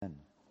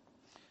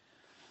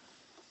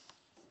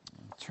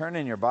Turn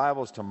in your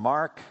Bibles to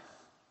Mark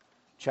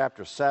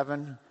chapter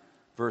 7,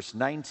 verse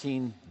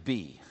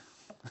 19b.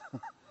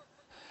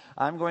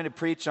 I'm going to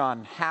preach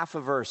on half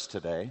a verse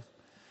today.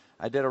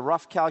 I did a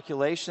rough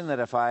calculation that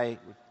if I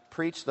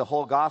preached the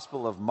whole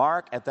Gospel of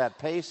Mark at that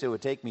pace, it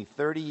would take me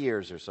 30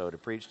 years or so to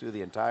preach through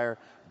the entire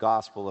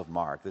Gospel of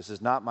Mark. This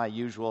is not my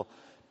usual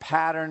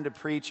pattern to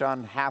preach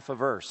on half a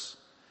verse.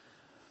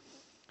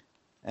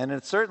 And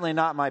it's certainly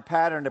not my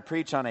pattern to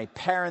preach on a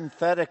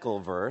parenthetical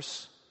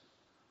verse.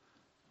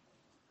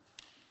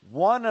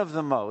 One of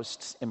the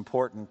most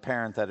important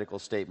parenthetical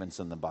statements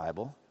in the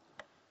Bible,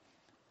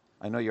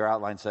 I know your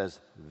outline says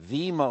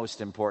the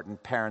most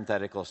important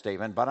parenthetical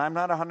statement, but I'm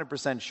not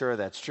 100% sure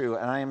that's true,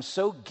 and I am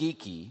so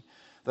geeky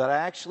that I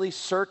actually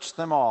searched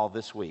them all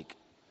this week.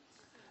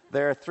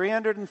 There are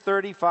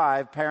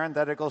 335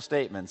 parenthetical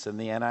statements in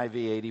the NIV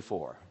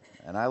 84,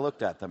 and I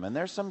looked at them, and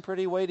there's some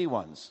pretty weighty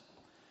ones,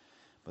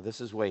 but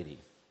this is weighty.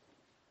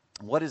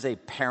 What is a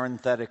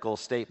parenthetical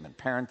statement?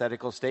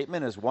 Parenthetical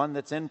statement is one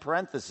that's in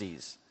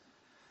parentheses.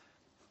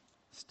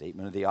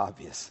 Statement of the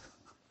obvious.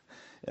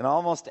 In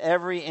almost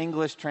every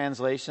English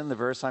translation, the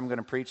verse I'm going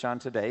to preach on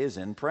today is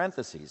in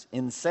parentheses.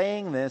 In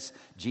saying this,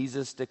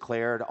 Jesus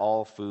declared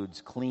all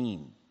foods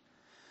clean.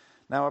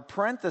 Now, a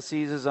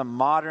parentheses is a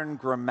modern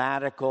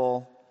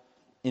grammatical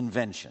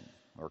invention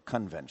or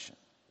convention.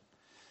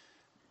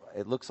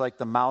 It looks like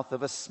the mouth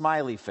of a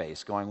smiley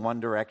face going one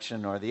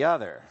direction or the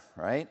other,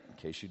 right? In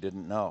case you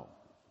didn't know.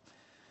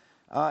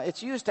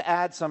 It's used to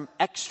add some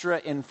extra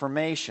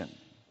information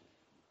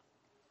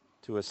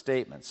to a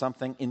statement,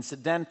 something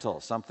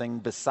incidental, something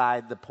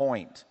beside the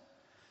point.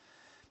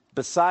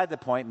 Beside the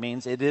point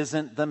means it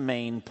isn't the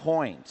main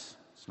point.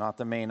 It's not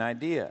the main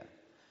idea.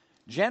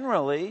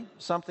 Generally,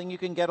 something you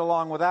can get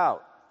along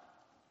without,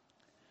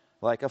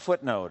 like a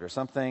footnote or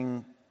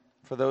something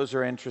for those who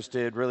are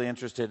interested, really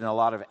interested in a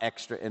lot of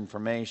extra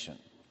information.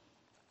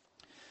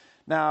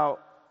 Now,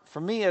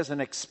 for me as an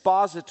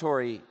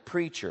expository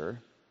preacher,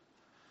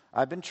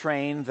 I've been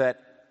trained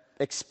that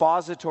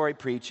expository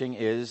preaching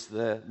is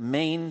the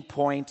main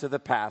point of the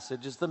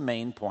passage, is the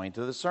main point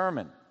of the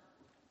sermon.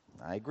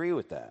 I agree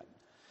with that.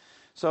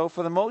 So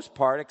for the most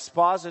part,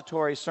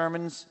 expository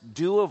sermons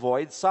do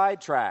avoid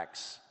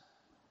sidetracks.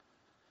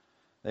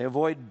 They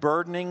avoid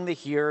burdening the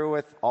hearer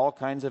with all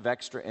kinds of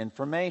extra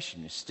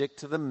information. You stick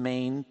to the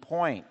main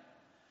point,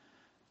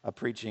 a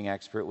preaching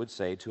expert would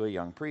say to a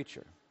young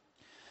preacher.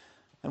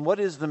 And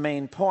what is the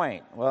main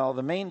point? Well,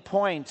 the main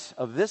point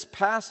of this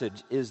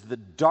passage is the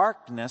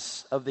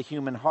darkness of the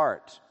human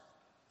heart.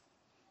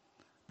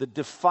 The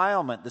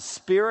defilement, the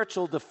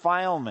spiritual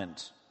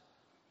defilement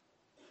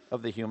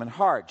of the human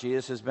heart.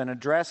 Jesus has been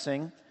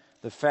addressing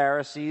the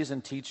Pharisees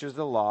and teachers of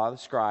the law, the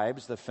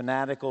scribes, the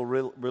fanatical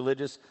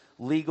religious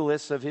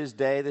legalists of his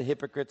day, the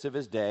hypocrites of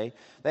his day.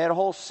 They had a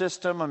whole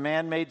system, a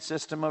man-made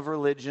system of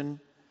religion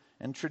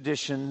and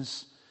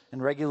traditions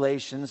and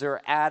regulations that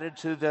are added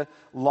to the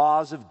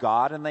laws of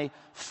God, and they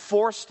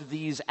forced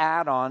these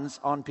add-ons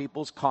on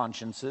people's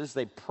consciences.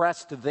 They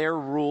pressed their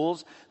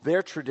rules,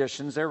 their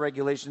traditions, their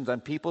regulations on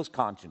people's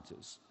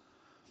consciences.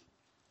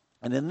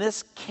 And in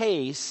this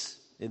case,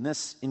 in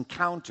this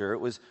encounter, it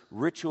was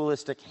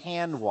ritualistic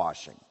hand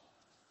washing.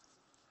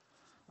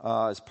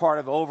 As part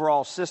of an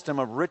overall system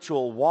of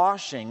ritual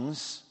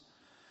washings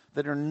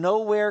that are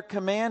nowhere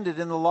commanded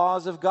in the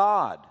laws of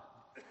God.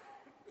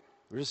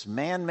 They're just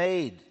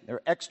man-made.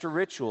 They're extra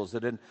rituals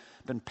that have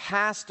been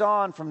passed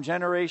on from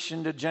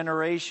generation to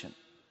generation.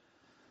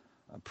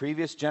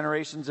 Previous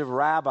generations of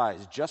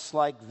rabbis, just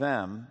like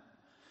them,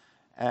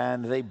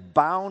 and they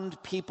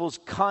bound people's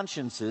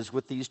consciences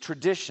with these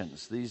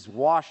traditions, these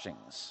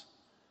washings.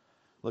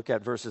 Look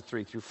at verses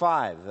 3 through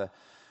 5. The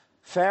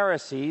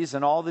Pharisees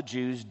and all the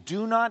Jews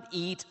do not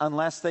eat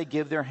unless they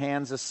give their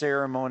hands a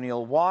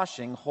ceremonial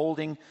washing,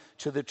 holding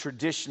to the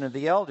tradition of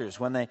the elders.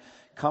 When they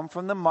come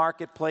from the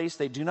marketplace,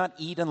 they do not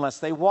eat unless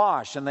they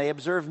wash, and they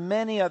observe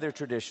many other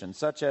traditions,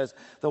 such as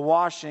the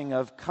washing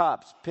of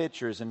cups,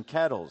 pitchers, and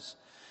kettles.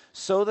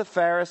 So the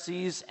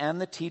Pharisees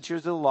and the teachers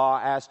of the law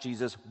asked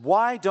Jesus,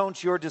 "Why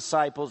don't your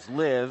disciples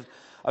live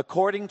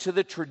according to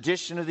the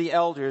tradition of the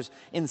elders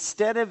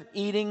instead of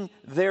eating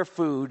their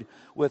food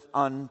with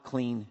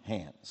unclean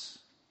hands?"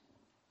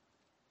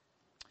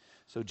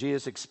 So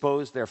Jesus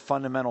exposed their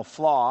fundamental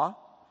flaw,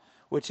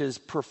 which is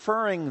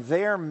preferring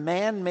their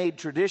man-made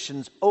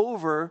traditions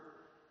over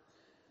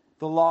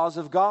the laws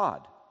of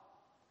God.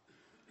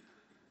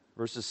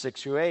 Verses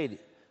 6 through 8,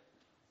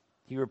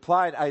 he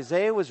replied,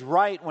 "Isaiah was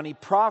right when he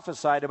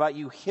prophesied about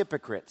you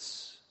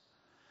hypocrites.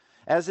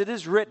 As it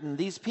is written,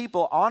 these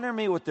people honor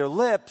me with their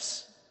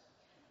lips,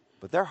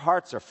 but their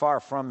hearts are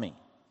far from me.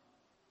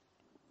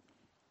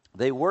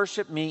 They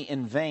worship me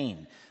in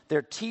vain.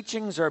 Their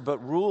teachings are but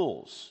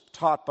rules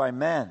taught by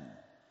men.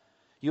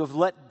 You have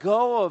let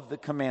go of the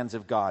commands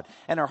of God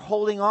and are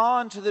holding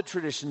on to the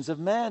traditions of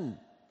men.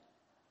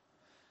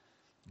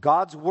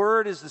 God's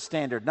word is the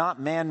standard, not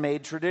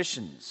man-made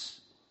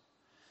traditions."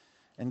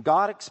 And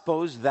God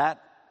exposed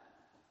that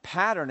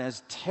pattern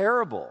as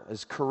terrible,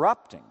 as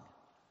corrupting,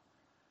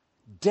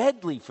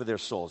 deadly for their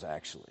souls,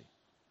 actually.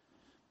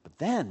 But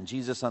then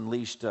Jesus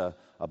unleashed a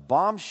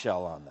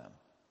bombshell on them.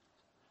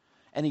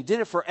 And he did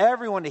it for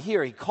everyone to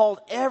hear. He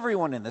called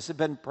everyone in. This had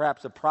been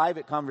perhaps a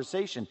private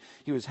conversation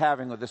he was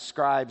having with the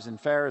scribes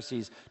and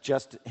Pharisees,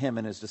 just him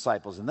and his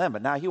disciples and them.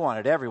 But now he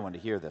wanted everyone to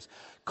hear this.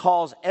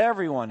 Calls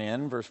everyone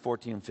in, verse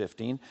 14 and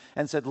 15,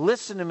 and said,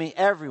 "Listen to me,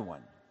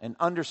 everyone, and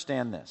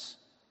understand this.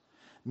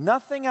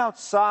 Nothing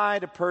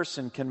outside a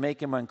person can make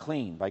him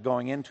unclean by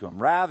going into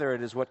him. Rather,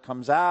 it is what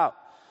comes out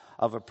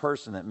of a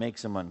person that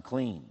makes him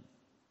unclean."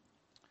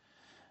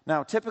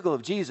 Now, typical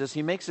of Jesus,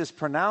 he makes this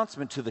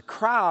pronouncement to the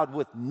crowd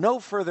with no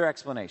further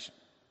explanation.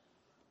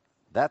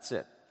 That's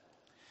it.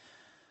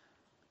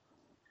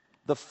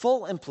 The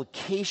full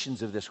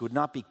implications of this would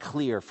not be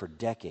clear for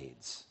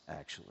decades,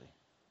 actually.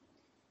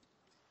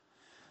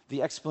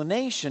 The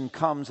explanation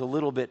comes a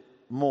little bit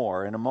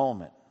more in a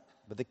moment.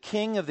 But the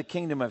King of the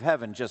kingdom of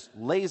heaven just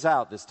lays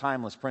out this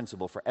timeless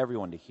principle for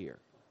everyone to hear.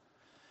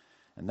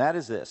 And that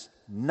is this: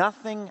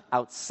 nothing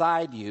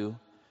outside you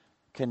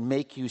can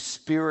make you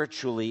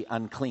spiritually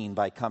unclean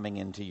by coming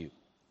into you.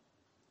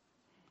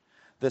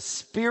 The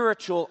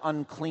spiritual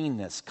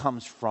uncleanness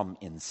comes from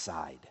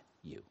inside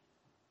you.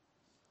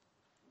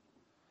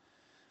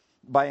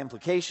 By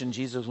implication,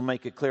 Jesus will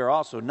make it clear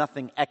also,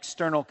 nothing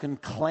external can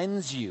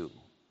cleanse you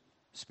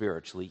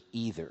spiritually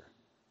either.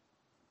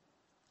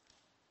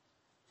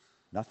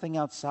 Nothing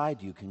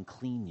outside you can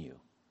clean you.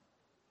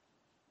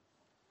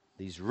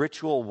 These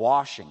ritual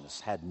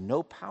washings had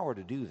no power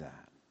to do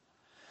that.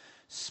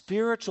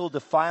 Spiritual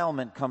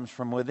defilement comes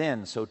from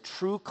within, so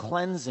true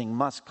cleansing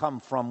must come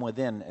from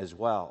within as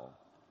well.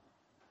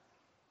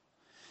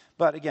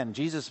 But again,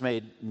 Jesus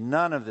made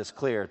none of this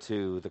clear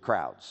to the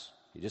crowds.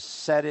 He just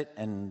said it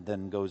and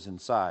then goes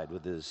inside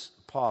with his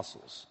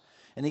apostles.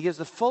 And he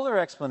gives a fuller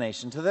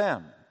explanation to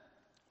them.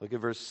 Look at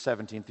verse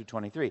 17 through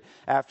 23.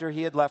 After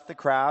he had left the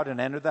crowd and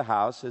entered the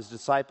house, his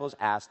disciples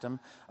asked him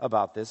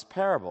about this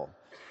parable.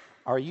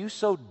 "Are you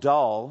so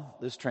dull,"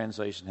 this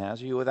translation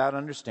has, "are you without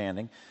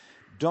understanding?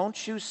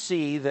 Don't you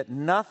see that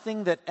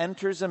nothing that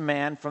enters a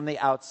man from the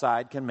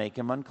outside can make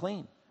him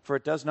unclean? For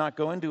it does not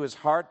go into his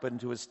heart, but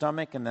into his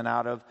stomach, and then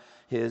out of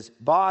his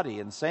body."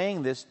 And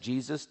saying this,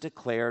 Jesus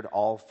declared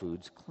all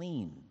foods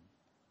clean.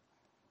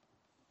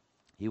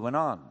 He went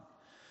on,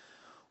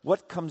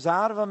 "What comes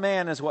out of a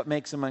man is what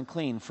makes him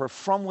unclean. For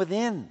from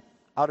within,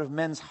 out of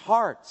men's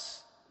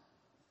hearts,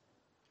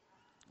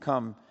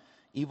 come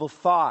evil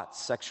thoughts,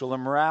 sexual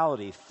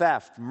immorality,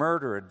 theft,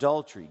 murder,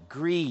 adultery,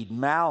 greed,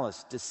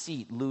 malice,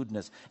 deceit,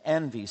 lewdness,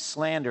 envy,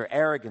 slander,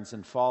 arrogance,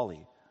 and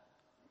folly.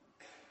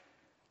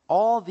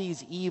 All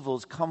these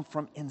evils come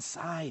from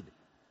inside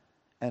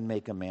and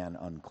make a man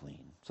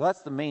unclean." So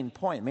that's the main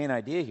point. Main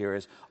idea here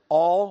is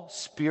all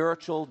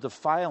spiritual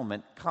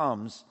defilement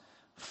comes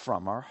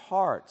from our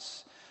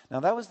hearts. Now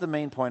that was the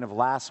main point of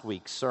last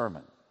week's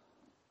sermon.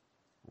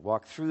 We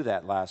walked through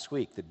that last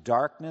week. The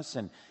darkness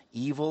and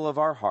evil of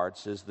our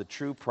hearts is the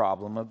true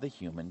problem of the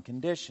human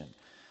condition.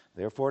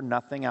 Therefore,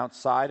 nothing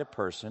outside a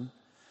person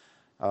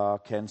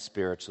can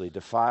spiritually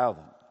defile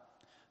them.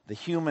 The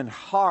human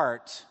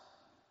heart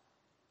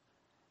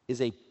is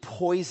a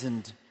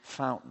poisoned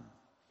fountain.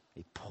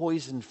 A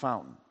poisoned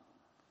fountain.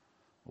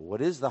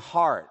 What is the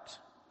heart?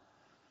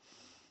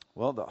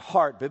 Well, the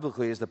heart,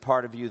 biblically, is the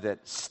part of you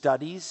that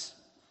studies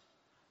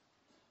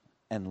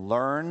and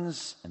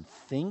learns and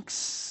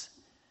thinks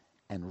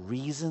and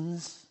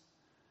reasons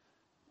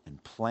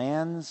and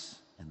plans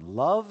and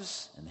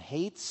loves and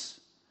hates,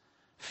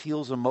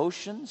 feels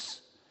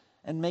emotions,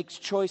 and makes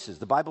choices.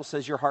 The Bible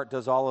says your heart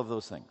does all of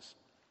those things.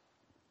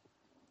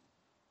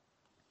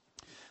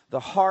 The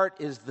heart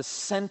is the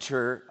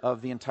center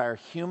of the entire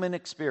human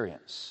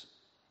experience.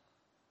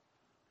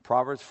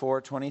 Proverbs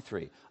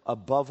 4:23,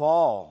 "Above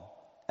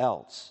all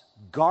else,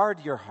 guard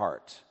your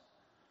heart,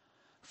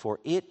 for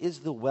it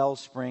is the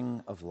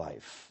wellspring of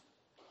life."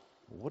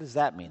 What does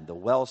that mean, the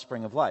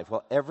wellspring of life?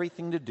 Well,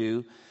 everything to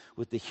do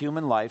with the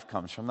human life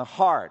comes from the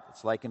heart.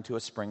 It's likened to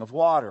a spring of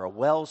water, a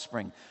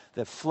wellspring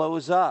that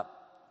flows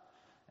up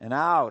and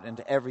out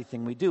into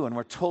everything we do. And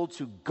we're told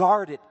to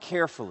guard it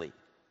carefully.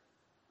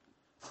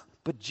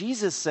 But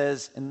Jesus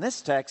says in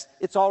this text,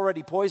 it's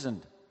already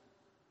poisoned.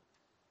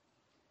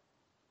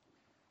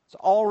 It's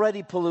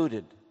already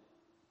polluted.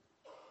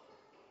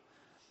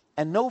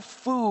 And no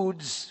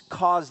foods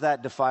cause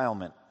that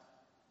defilement,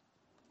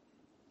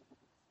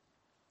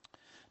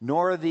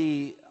 nor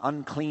the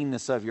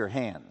uncleanness of your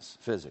hands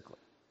physically.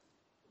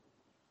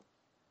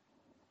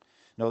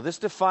 No, this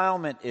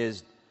defilement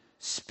is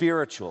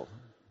spiritual,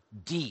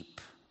 deep.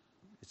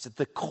 It's at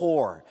the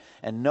core,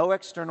 and no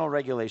external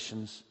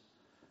regulations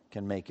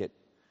can make it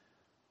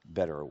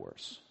better or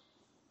worse.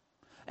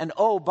 And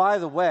oh, by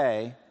the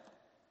way,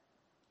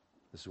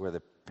 this is where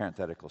the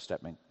parenthetical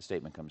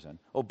statement comes in.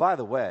 Oh, by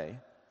the way,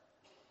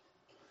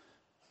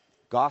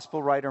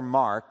 Gospel writer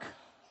Mark,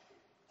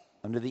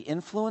 under the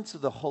influence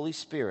of the Holy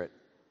Spirit,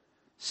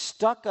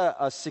 stuck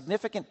a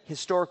significant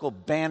historical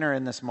banner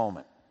in this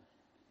moment.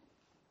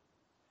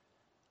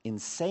 In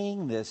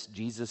saying this,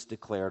 Jesus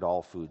declared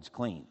all foods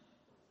clean.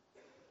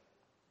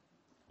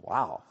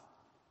 Wow.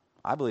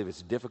 I believe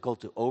it's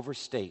difficult to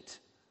overstate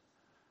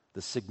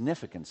the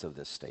significance of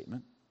this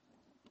statement,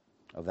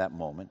 of that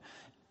moment.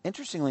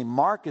 Interestingly,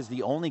 Mark is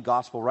the only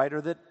gospel writer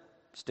that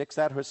sticks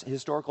that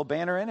historical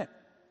banner in it.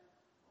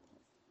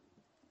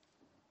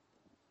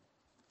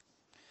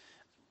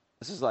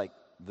 This is like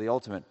the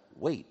ultimate,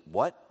 wait,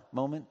 what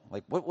moment?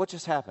 Like, what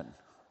just happened?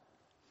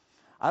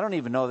 I don't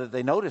even know that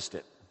they noticed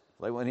it.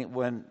 Like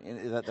when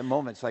at the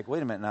moment, it's like,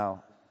 wait a minute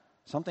now,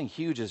 something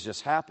huge has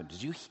just happened.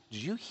 Did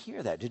you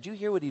hear that? Did you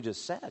hear what he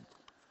just said?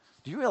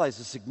 Do you realize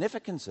the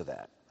significance of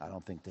that? I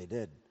don't think they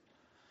did.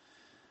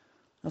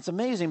 It's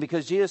amazing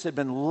because Jesus had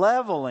been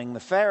leveling the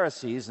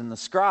Pharisees and the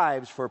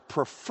scribes for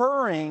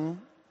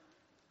preferring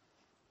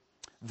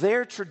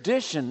their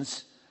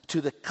traditions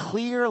to the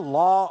clear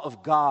law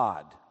of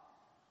God,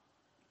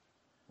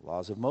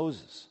 laws of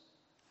Moses.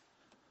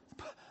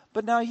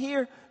 But now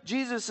here,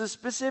 Jesus is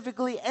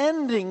specifically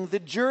ending the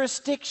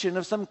jurisdiction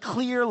of some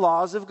clear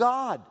laws of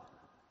God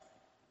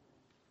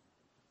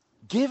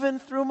given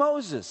through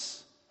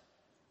Moses,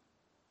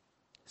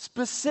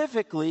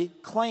 specifically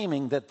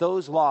claiming that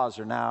those laws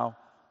are now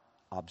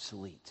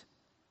obsolete.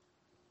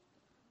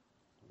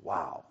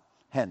 Wow.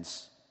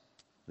 Hence,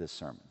 this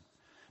sermon.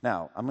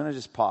 Now, I'm going to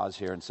just pause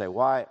here and say,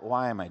 why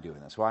am I doing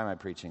this? Why am I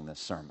preaching this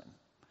sermon?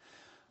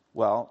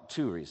 Well,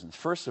 two reasons.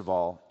 First of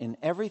all, in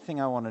everything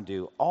I want to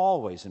do,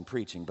 always in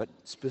preaching, but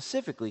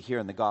specifically here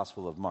in the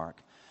Gospel of Mark,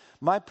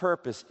 my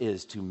purpose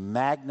is to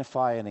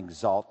magnify and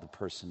exalt the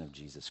person of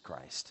Jesus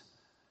Christ.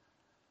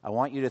 I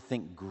want you to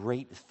think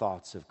great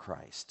thoughts of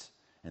Christ,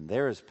 and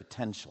there is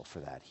potential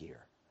for that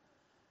here.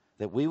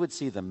 That we would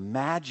see the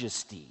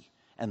majesty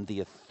and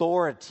the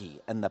authority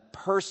and the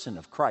person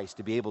of Christ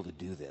to be able to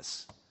do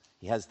this.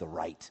 He has the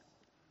right.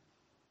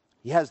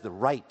 He has the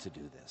right to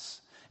do this.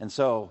 And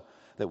so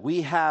that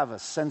we have a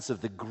sense of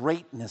the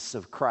greatness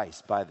of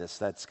Christ by this,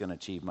 that's going to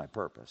achieve my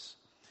purpose.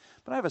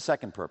 But I have a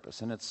second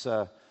purpose, and it's,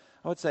 I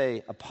would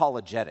say,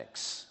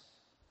 apologetics,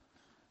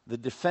 the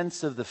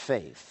defense of the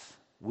faith.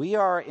 We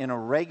are in a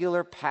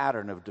regular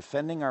pattern of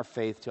defending our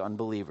faith to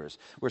unbelievers.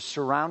 We're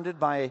surrounded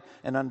by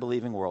an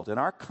unbelieving world. And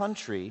our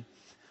country,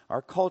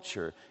 our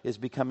culture, is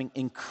becoming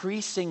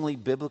increasingly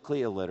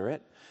biblically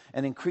illiterate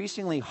and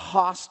increasingly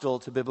hostile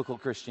to biblical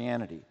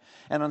Christianity.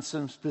 And on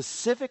some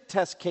specific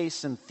test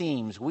case and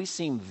themes, we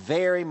seem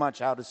very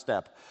much out of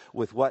step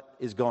with what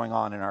is going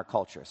on in our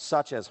culture,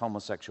 such as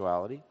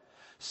homosexuality,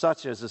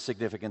 such as the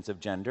significance of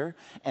gender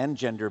and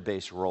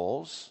gender-based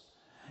roles,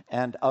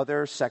 and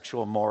other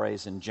sexual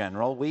mores in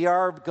general. We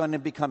are going to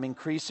become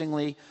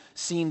increasingly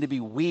seen to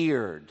be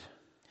weird.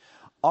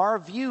 Our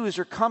views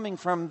are coming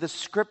from the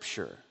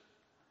Scripture.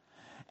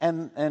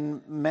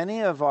 And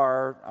many of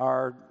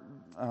our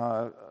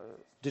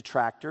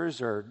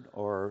detractors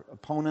or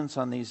opponents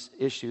on these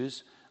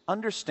issues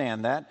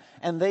understand that,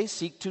 and they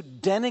seek to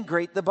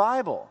denigrate the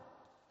Bible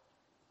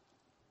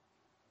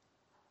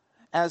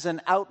as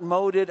an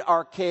outmoded,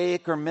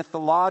 archaic, or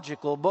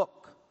mythological book.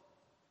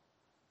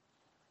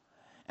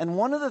 And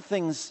one of the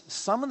things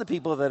some of the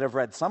people that have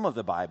read some of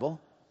the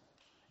Bible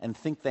and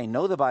think they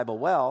know the Bible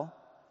well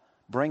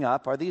bring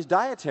up are these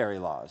dietary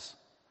laws.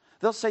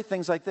 They'll say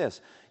things like this: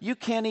 you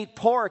can't eat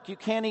pork, you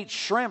can't eat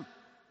shrimp,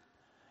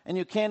 and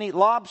you can't eat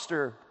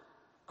lobster,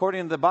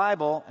 according to the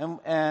Bible,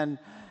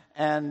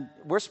 and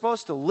we're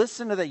supposed to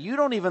listen to that. You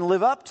don't even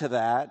live up to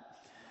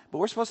that, but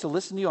we're supposed to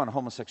listen to you on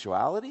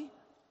homosexuality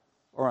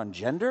or on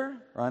gender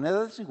or on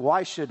other things?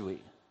 Why should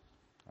we?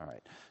 All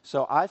right.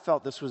 So I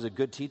felt this was a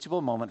good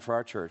teachable moment for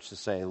our church to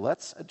say,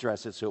 let's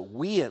address it so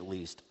we at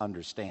least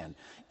understand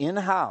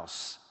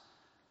in-house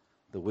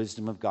the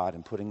wisdom of God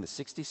in putting the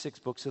 66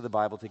 books of the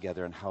Bible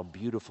together and how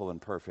beautiful and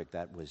perfect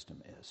that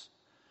wisdom is.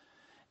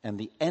 And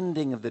the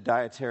ending of the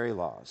dietary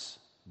laws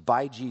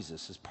by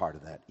Jesus is part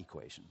of that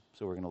equation.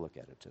 So we're going to look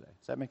at it today.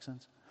 Does that make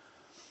sense?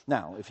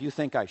 Now, if you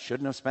think I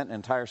shouldn't have spent an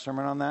entire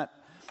sermon on that,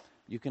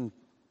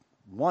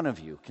 one of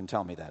you can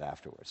tell me that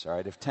afterwards, all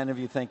right? If 10 of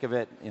you think of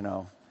it,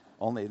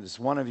 only just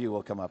one of you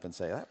will come up and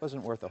say, that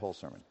wasn't worth the whole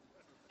sermon.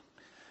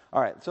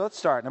 All right, so let's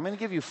start. I'm going to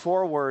give you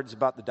 4 words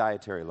about the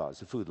dietary laws,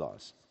 the food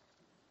laws.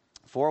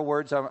 4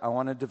 words I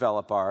want to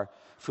develop are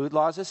food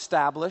laws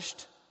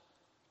established,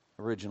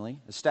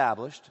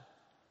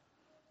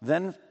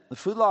 then the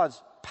food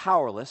laws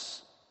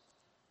powerless,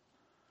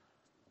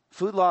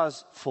 food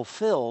laws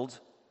fulfilled,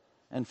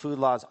 and food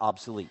laws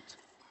obsolete.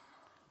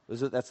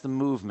 That's the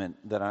movement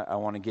that I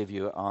want to give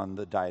you on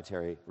the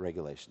dietary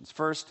regulations.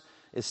 First,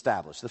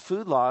 established. The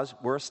food laws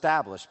were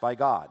established by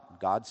God.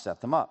 God set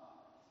them up.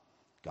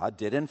 God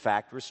did, in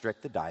fact,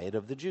 restrict the diet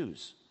of the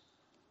Jews.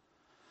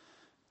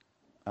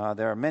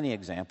 There are many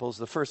examples.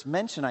 The first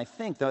mention, I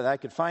think, that I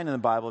could find in the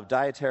Bible of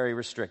dietary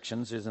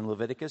restrictions is in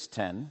Leviticus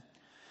 10.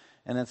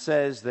 And it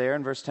says there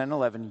in verse 10 and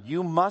 11,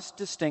 you must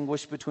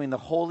distinguish between the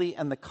holy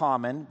and the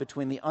common,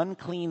 between the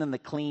unclean and the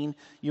clean.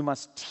 You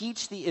must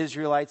teach the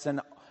Israelites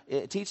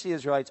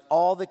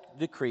all the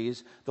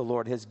decrees the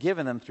Lord has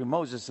given them through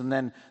Moses. And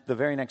then the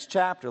very next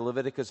chapter,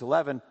 Leviticus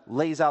 11,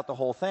 lays out the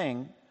whole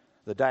thing,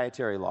 the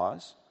dietary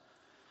laws.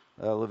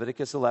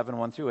 Leviticus 11,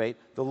 1 through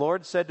 8. The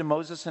Lord said to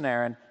Moses and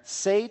Aaron,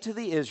 "Say to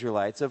the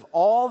Israelites, of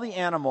all the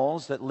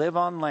animals that live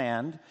on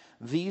land,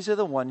 these are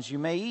the ones you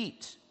may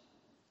eat.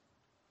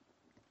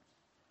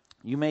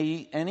 You may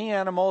eat any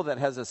animal that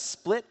has a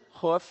split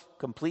hoof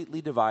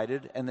completely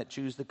divided and that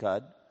chews the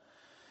cud.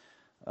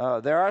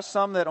 There are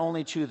some that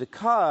only chew the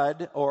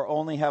cud or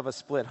only have a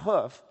split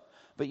hoof,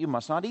 but you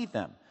must not eat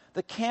them.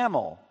 The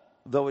camel,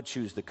 though it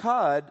chews the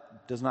cud,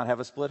 does not have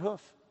a split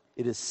hoof.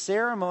 It is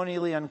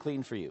ceremonially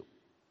unclean for you.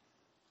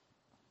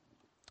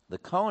 The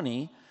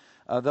coney,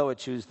 though it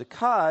chews the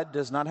cud,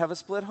 does not have a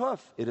split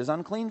hoof. It is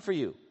unclean for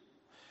you.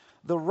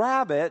 The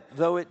rabbit,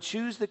 though it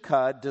chews the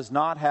cud, does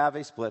not have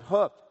a split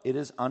hoof. It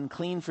is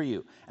unclean for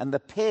you. And the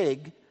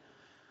pig,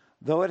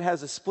 though it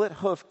has a split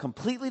hoof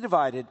completely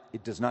divided,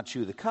 it does not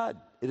chew the cud.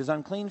 It is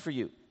unclean for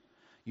you.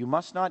 You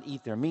must not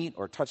eat their meat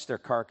or touch their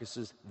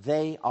carcasses.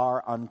 They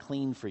are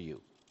unclean for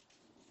you."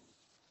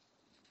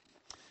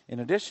 In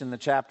addition, the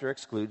chapter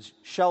excludes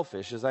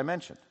shellfish, as I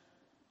mentioned.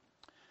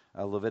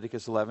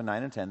 Leviticus 11,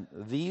 9 and 10.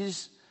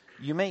 "These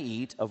you may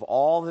eat of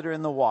all that are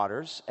in the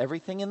waters.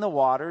 Everything in the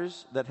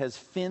waters that has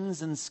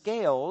fins and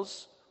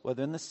scales,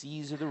 whether in the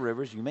seas or the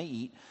rivers, you may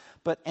eat.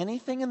 But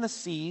anything in the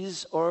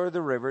seas or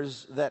the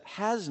rivers that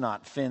has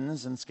not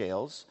fins and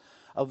scales,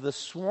 of the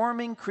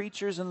swarming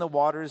creatures in the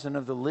waters and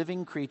of the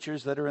living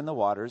creatures that are in the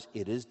waters,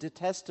 it is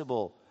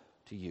detestable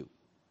to you."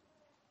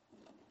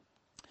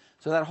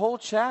 So that whole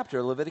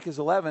chapter, Leviticus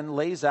 11,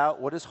 lays out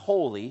what is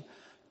holy,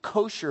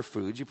 kosher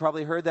foods. You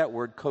probably heard that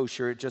word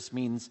kosher. It just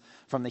means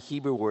from the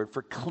Hebrew word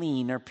for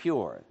clean or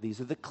pure. These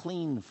are the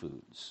clean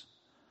foods.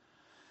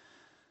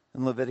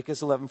 In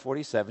Leviticus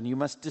 11:47, you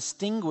must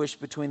distinguish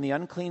between the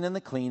unclean and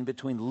the clean,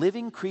 between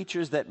living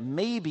creatures that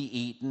may be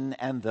eaten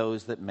and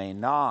those that may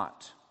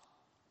not.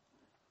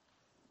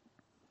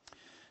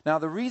 Now,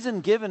 the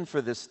reason given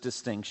for this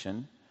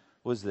distinction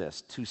was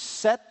this: to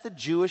set the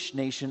Jewish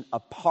nation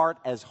apart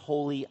as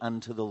holy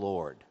unto the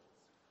Lord.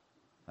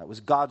 That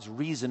was God's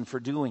reason for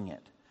doing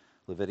it.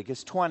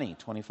 Leviticus 20,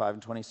 25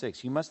 and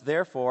 26. "You must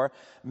therefore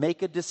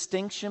make a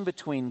distinction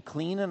between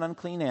clean and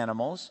unclean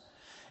animals,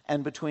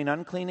 and between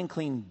unclean and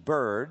clean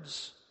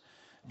birds.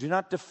 Do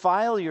not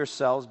defile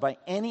yourselves by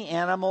any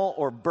animal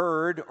or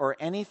bird or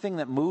anything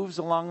that moves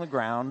along the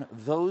ground,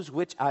 those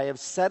which I have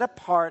set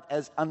apart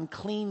as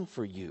unclean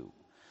for you.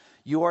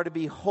 You are to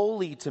be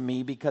holy to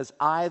me, because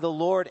I, the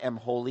Lord, am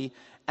holy,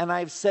 and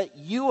I've set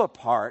you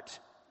apart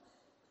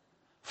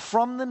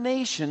from the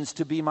nations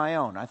to be my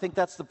own." I think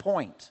that's the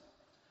point.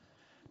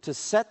 To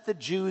set the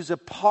Jews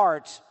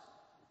apart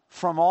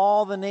from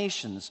all the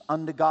nations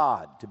unto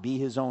God, to be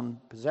his own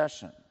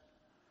possession.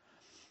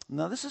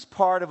 Now, this is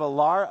part of a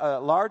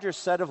larger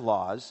set of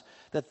laws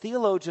that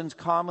theologians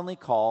commonly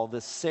call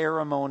the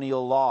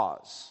ceremonial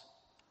laws.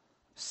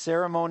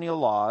 Ceremonial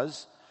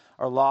laws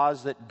are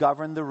laws that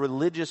govern the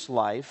religious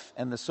life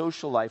and the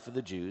social life of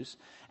the Jews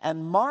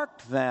and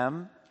marked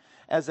them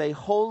as a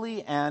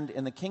holy and,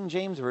 in the King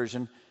James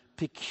Version,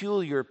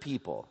 peculiar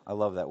people. I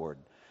love that word.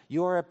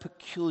 You are a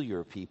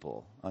peculiar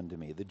people unto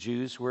me. The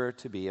Jews were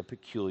to be a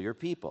peculiar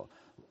people.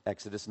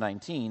 Exodus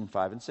 19,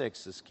 5 and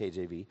 6, this is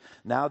KJV.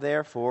 "Now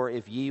therefore,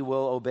 if ye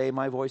will obey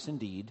my voice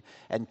indeed,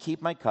 and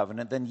keep my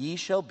covenant, then ye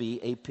shall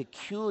be a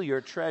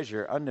peculiar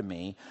treasure unto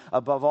me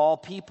above all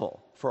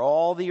people. For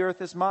all the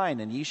earth is mine,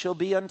 and ye shall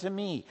be unto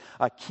me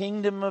a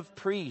kingdom of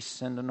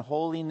priests and an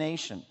holy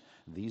nation.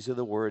 These are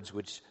the words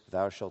which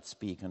thou shalt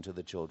speak unto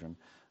the children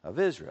of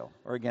Israel."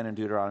 Or again in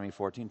Deuteronomy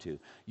 14:2.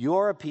 "You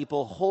are a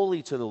people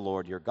holy to the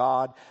Lord your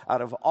God.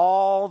 Out of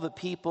all the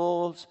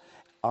peoples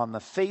on the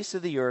face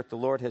of the earth, the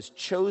Lord has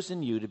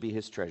chosen you to be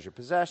his treasure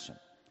possession."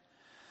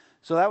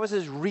 So that was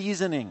his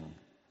reasoning,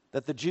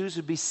 that the Jews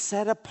would be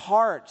set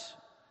apart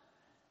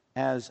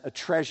as a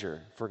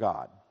treasure for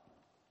God.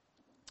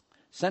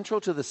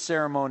 Central to the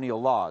ceremonial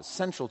laws,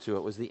 central to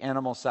it was the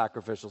animal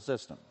sacrificial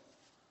system,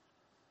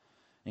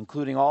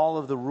 including all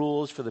of the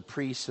rules for the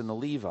priests and the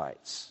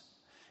Levites.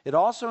 It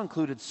also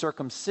included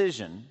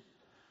circumcision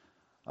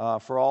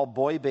for all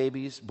boy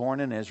babies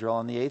born in Israel.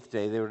 On the 8th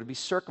day, they were to be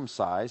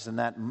circumcised, and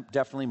that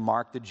definitely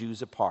marked the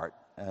Jews apart,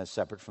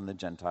 separate from the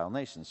Gentile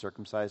nations,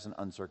 circumcised and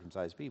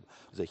uncircumcised people.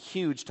 It was a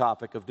huge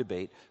topic of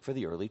debate for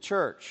the early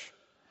church.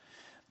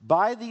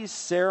 By these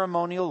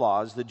ceremonial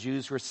laws, the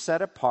Jews were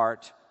set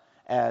apart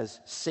as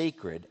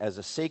sacred, as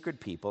a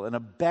sacred people, and a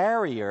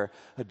barrier,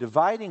 a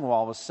dividing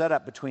wall was set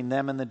up between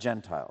them and the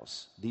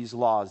Gentiles. These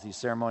laws, these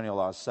ceremonial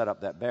laws, set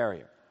up that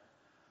barrier.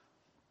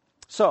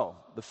 So,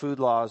 the food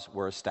laws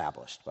were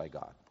established by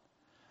God.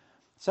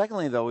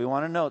 Secondly, though, we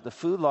want to note the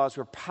food laws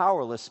were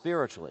powerless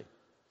spiritually.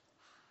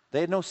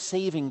 They had no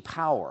saving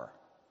power.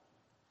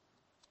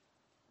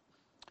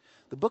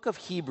 The book of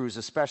Hebrews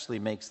especially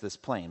makes this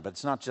plain, but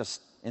it's not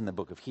just in the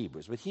book of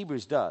Hebrews, but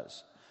Hebrews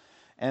does.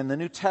 And the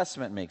New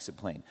Testament makes it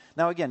plain.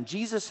 Now again,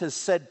 Jesus has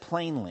said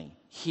plainly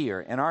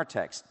here in our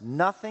text,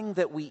 nothing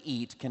that we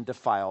eat can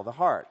defile the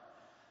heart.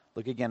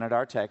 Look again at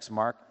our text,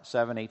 Mark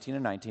 7, 18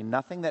 and 19.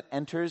 "Nothing that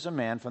enters a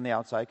man from the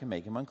outside can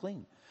make him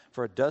unclean.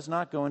 For it does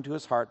not go into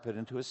his heart, but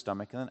into his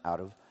stomach, and then out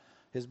of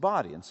his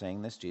body. In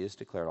saying this, Jesus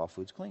declared all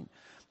foods clean.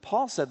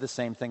 Paul said the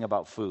same thing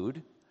about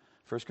food.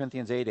 1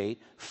 Corinthians 8:8.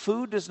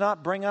 Food does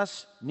not bring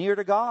us near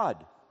to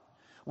God.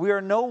 We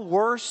are no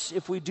worse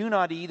if we do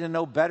not eat and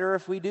no better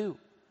if we do.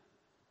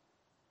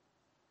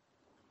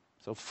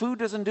 So food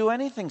doesn't do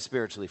anything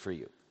spiritually for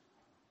you.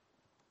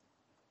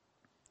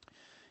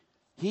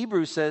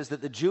 Hebrews says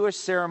that the Jewish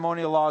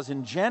ceremonial laws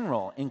in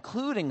general,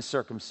 including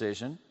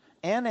circumcision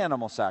and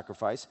animal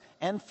sacrifice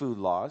and food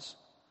laws,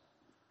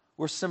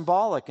 were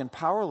symbolic and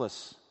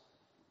powerless.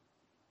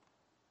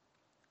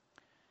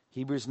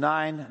 Hebrews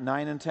 9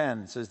 and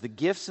 10 says, the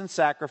gifts and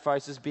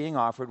sacrifices being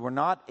offered were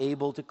not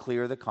able to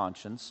clear the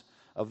conscience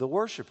of the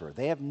worshiper.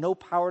 They have no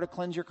power to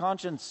cleanse your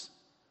conscience.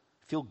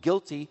 Feel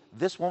guilty,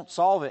 this won't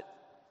solve it.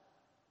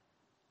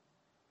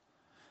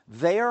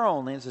 They are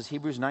only, this is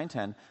Hebrews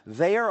 9:10,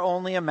 they are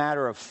only a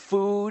matter of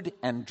food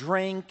and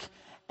drink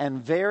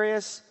and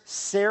various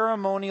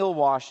ceremonial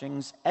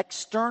washings,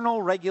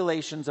 external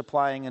regulations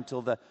applying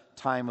until the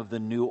time of the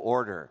new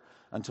order,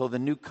 until the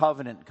new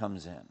covenant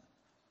comes in.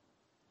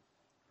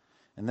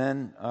 And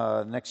then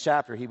next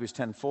chapter, Hebrews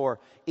 10:4,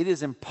 it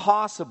is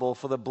impossible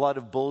for the blood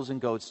of bulls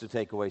and goats to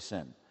take away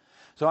sin.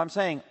 So I'm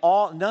saying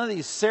none of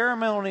these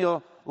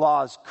ceremonial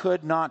laws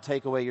could not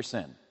take away your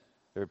sin.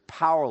 They're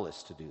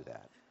powerless to do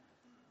that.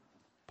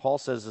 Paul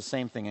says the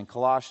same thing in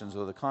Colossians,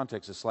 though the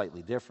context is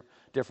slightly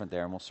different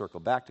there, and we'll circle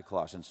back to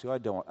Colossians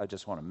 2. I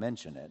just want to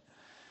mention it.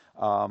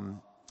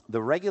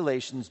 The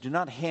regulations do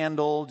not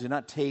handle, do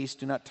not taste,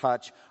 do not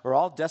touch, are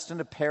all destined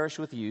to perish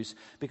with use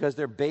because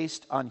they're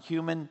based on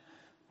human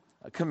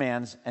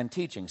commands and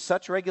teaching.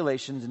 Such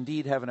regulations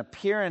indeed have an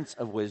appearance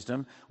of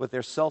wisdom with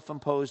their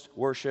self-imposed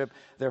worship,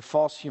 their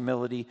false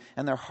humility,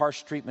 and their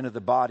harsh treatment of the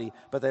body,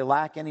 but they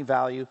lack any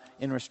value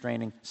in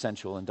restraining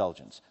sensual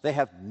indulgence. They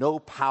have no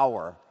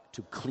power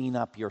to clean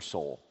up your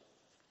soul.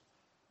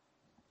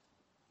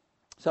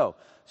 So,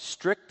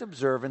 strict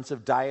observance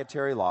of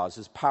dietary laws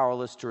is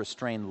powerless to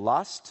restrain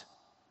lust,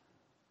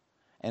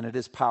 and it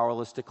is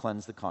powerless to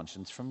cleanse the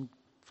conscience from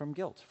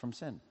guilt, from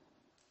sin.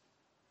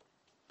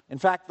 In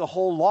fact, the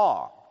whole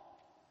law,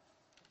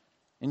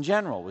 in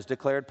general, was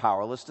declared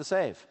powerless to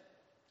save.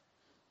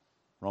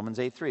 Romans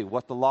 8:3,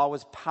 what the law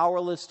was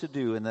powerless to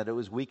do in that it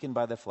was weakened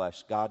by the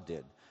flesh, God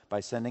did, by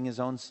sending his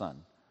own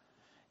Son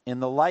in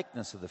the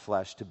likeness of the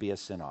flesh to be a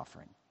sin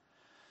offering.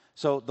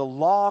 So the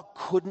law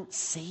couldn't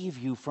save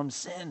you from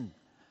sin.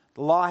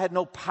 The law had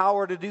no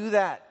power to do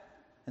that.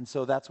 And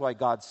so that's why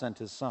God sent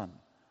his Son.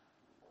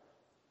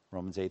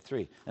 Romans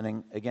 8:3. And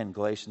then again,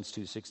 Galatians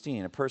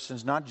 2:16. A person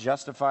is not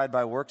justified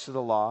by works of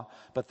the law,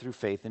 but through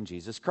faith in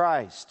Jesus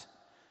Christ.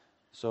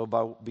 So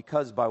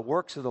because by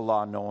works of the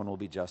law, no one will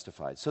be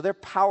justified. So they're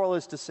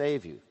powerless to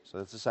save you. So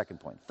that's the second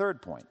point.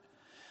 Third point.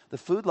 The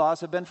food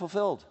laws have been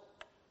fulfilled.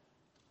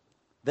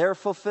 They're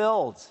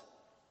fulfilled.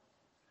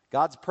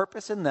 God's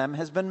purpose in them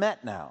has been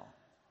met now.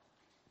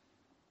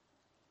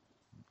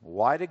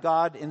 Why did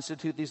God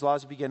institute these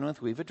laws to begin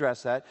with? We've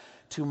addressed that.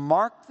 To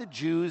mark the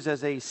Jews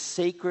as a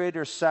sacred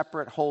or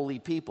separate holy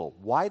people.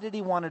 Why did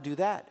he want to do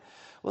that?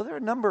 Well, there are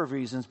a number of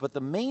reasons, but the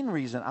main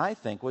reason, I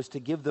think, was to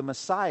give the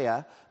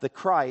Messiah, the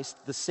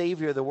Christ, the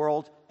Savior of the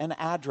world, an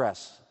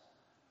address.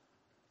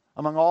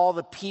 Among all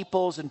the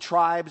peoples and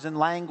tribes and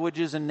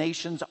languages and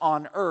nations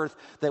on earth,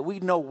 that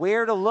we'd know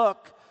where to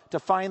look to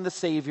find the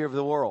Savior of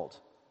the world.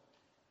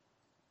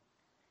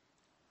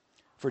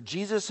 For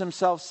Jesus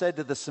himself said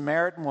to the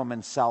Samaritan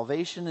woman,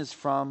 salvation is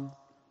from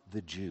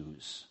the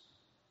Jews.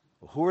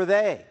 Well, who are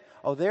they?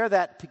 Oh, they're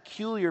that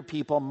peculiar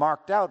people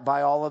marked out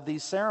by all of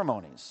these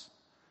ceremonies.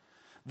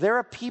 They're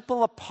a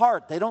people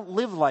apart. They don't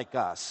live like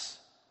us,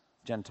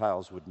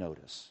 Gentiles would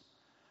notice.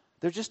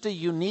 They're just a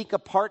unique,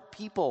 apart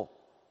people.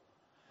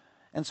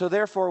 And so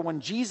therefore, when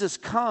Jesus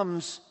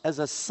comes as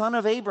a son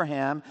of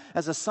Abraham,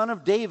 as a son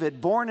of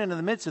David, born into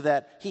the midst of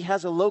that, he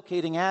has a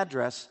locating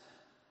address.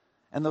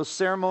 And those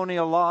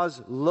ceremonial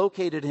laws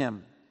located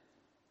him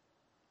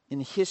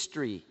in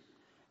history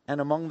and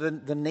among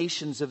the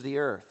nations of the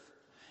earth.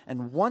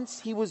 And once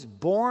he was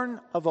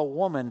born of a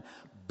woman,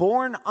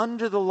 born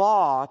under the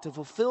law to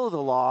fulfill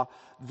the law,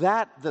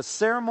 that the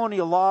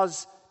ceremonial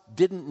laws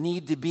didn't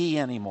need to be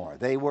anymore.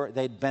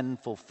 They'd been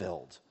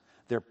fulfilled.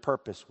 Their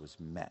purpose was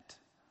met.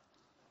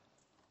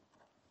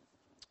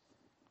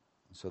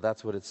 So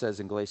that's what it says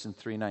in Galatians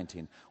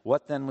 3:19.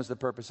 What then was the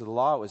purpose of the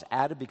law? It was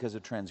added because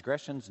of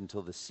transgressions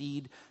until the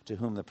seed to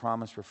whom the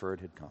promise referred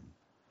had come.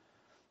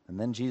 And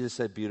then Jesus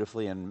said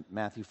beautifully in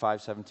Matthew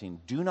 5:17,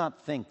 do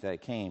not think that I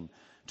came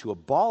to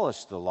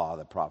abolish the law of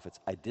the prophets.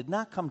 I did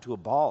not come to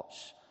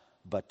abolish,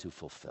 but to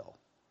fulfill.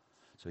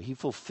 So he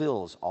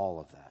fulfills all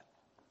of that.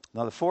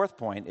 Now the fourth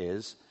point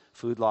is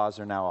food laws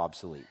are now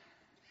obsolete.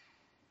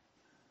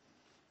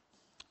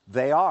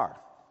 They are.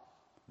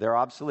 They're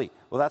obsolete.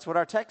 Well, that's what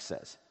our text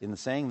says. In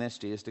saying this,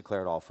 Jesus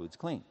declared all foods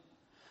clean.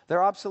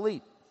 They're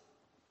obsolete.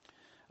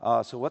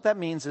 So what that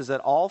means is that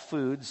all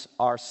foods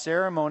are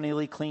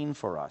ceremonially clean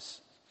for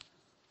us.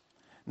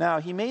 Now,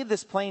 he made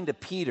this plain to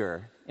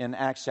Peter in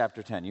Acts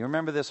chapter 10. You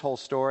remember this whole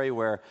story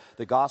where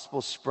the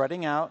gospel's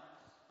spreading out,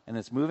 and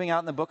it's moving out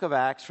in the book of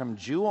Acts from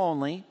Jew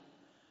only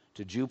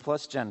to Jew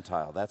plus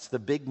Gentile. That's the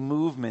big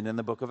movement in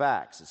the book of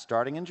Acts. It's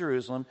starting in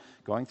Jerusalem,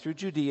 going through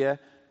Judea,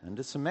 and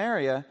to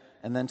Samaria,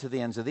 and then to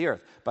the ends of the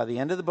earth. By the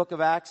end of the book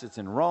of Acts, it's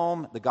in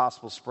Rome, the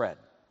gospel spread.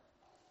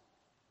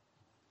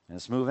 And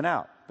it's moving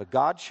out. But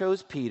God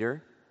chose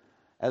Peter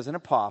as an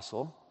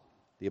apostle,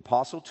 the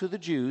apostle to the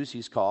Jews,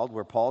 he's called,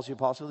 where Paul's the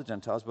apostle to the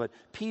Gentiles. But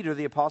Peter,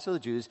 the apostle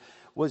of the Jews,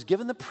 was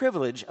given the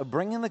privilege of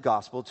bringing the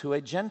gospel to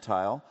a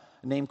Gentile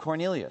named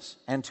Cornelius,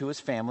 and to his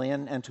family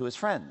and to his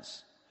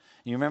friends.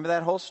 You remember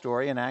that whole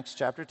story in Acts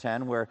chapter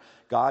 10, where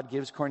God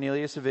gives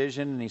Cornelius a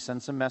vision, and he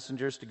sends some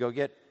messengers to go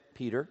get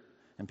Peter,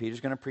 and Peter's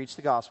going to preach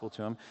the gospel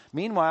to him.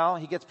 Meanwhile,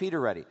 he gets Peter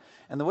ready.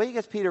 And the way he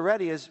gets Peter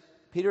ready is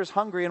Peter's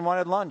hungry and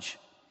wanted lunch.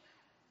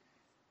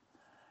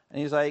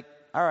 And he's like,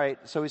 all right,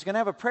 so he's going to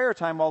have a prayer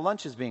time while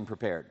lunch is being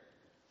prepared.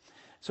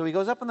 So he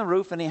goes up on the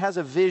roof and he has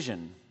a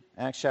vision.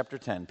 Acts chapter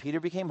 10. Peter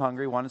became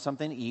hungry, wanted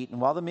something to eat,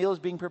 and while the meal is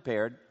being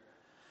prepared,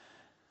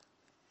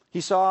 he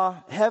saw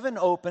heaven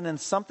open and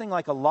something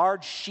like a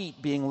large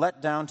sheet being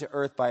let down to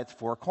earth by its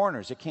four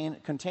corners. It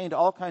contained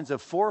all kinds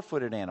of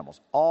four-footed animals,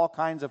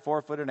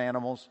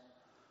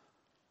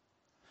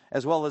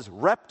 as well as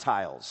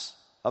reptiles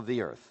of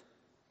the earth.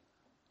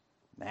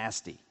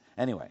 Nasty.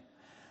 Anyway,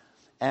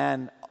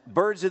 and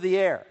birds of the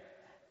air.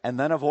 And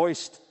then a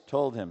voice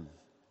told him,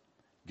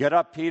 "Get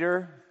up,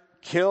 Peter,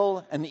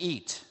 kill and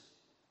eat."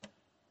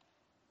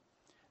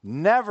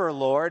 "Never,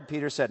 Lord,"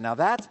 Peter said. Now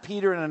that's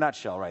Peter in a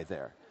nutshell right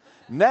there.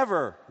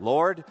 "Never,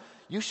 Lord."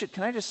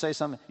 Can I just say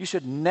something? You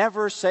should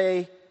never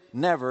say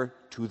never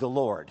to the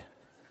Lord.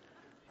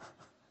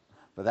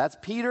 But that's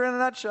Peter in a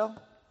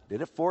nutshell.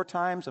 Did it 4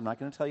 times. I'm not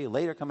going to tell you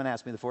later. Come and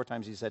ask me the 4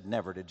 times he said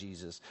never to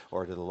Jesus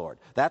or to the Lord.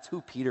 That's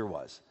who Peter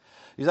was.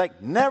 He's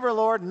like, "Never,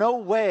 Lord, no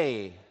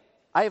way.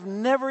 I have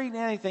never eaten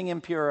anything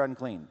impure or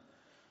unclean."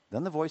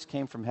 Then the voice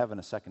came from heaven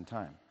a second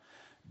time.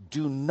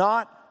 "Do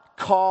not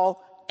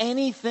call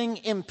anything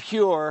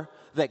impure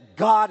that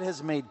God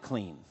has made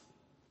clean."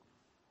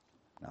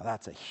 Now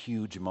that's a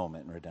huge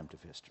moment in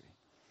redemptive history.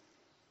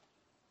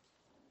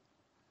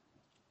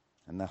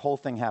 And the whole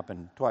thing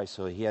happened twice,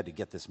 so he had to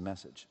get this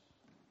message.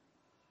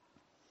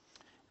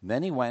 And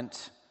then he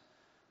went,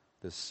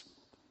 this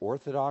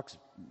Orthodox,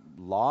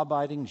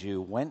 law-abiding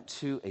Jew, went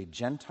to a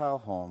Gentile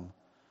home,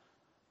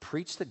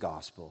 preached the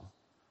gospel,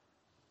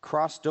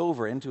 crossed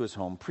over into his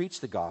home,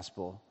 preached the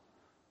gospel.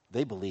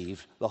 They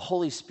believed. The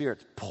Holy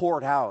Spirit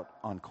poured out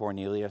on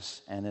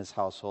Cornelius and his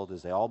household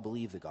as they all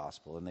believed the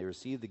gospel, and they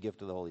received the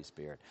gift of the Holy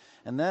Spirit.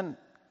 And then,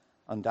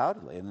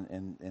 undoubtedly,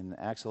 in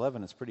Acts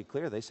 11, it's pretty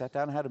clear, they sat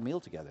down and had a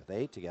meal together. They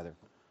ate together.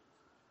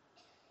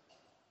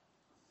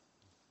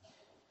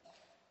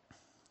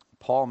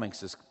 Paul makes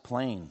this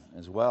plain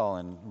as well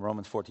in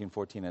Romans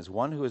 14:14. "As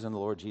one who is in the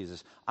Lord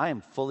Jesus, I am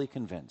fully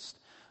convinced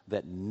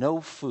that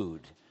no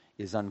food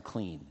is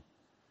unclean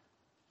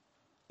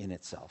in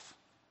itself."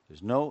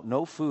 There's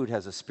no food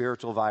has a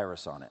spiritual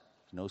virus on it.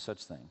 No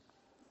such thing.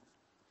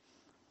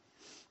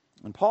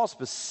 And Paul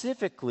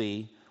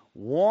specifically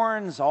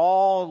warns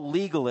all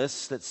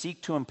legalists that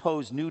seek to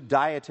impose new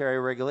dietary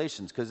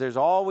regulations, because there's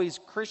always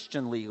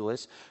Christian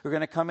legalists who are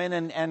going to come in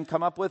and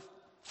come up with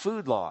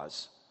food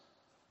laws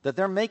that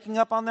they're making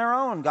up on their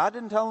own. God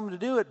didn't tell them to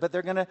do it, but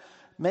they're going to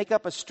make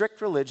up a strict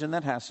religion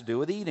that has to do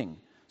with eating.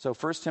 So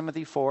 1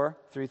 Timothy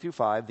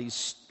 4:3-5,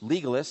 these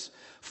legalists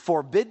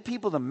forbid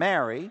people to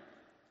marry,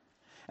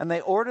 and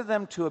they order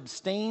them to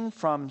abstain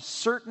from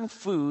certain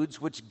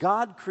foods which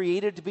God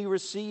created to be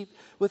received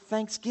with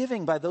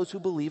thanksgiving by those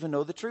who believe and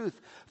know the truth.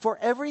 For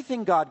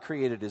everything God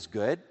created is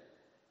good,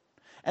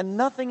 and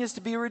nothing is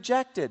to be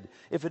rejected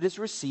if it is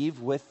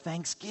received with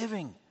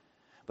thanksgiving.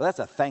 But that's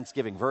a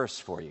Thanksgiving verse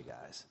for you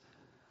guys.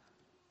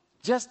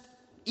 Just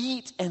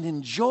eat and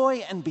enjoy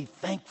and be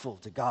thankful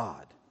to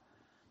God,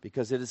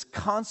 because it is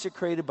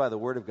consecrated by the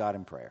word of God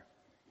in prayer.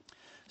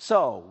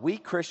 So, we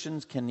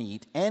Christians can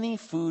eat any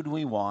food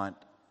we want,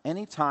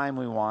 anytime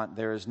we want.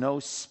 There is no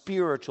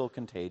spiritual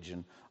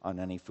contagion on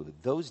any food.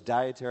 Those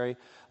dietary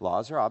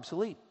laws are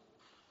obsolete.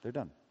 They're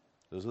done.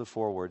 Those are the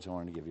 4 words I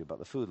wanted to give you about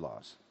the food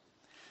laws.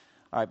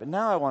 All right, but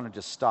now I want to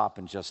just stop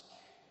and just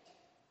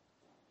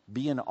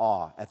be in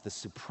awe at the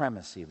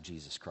supremacy of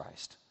Jesus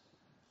Christ.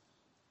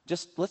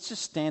 Let's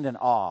just stand in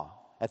awe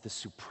at the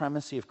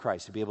supremacy of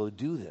Christ to be able to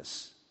do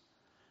this.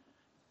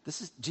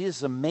 This is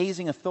Jesus'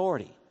 amazing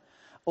authority.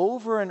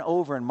 Over and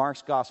over in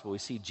Mark's gospel, we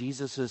see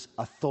Jesus'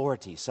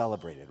 authority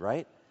celebrated,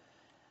 right?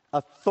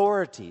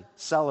 Authority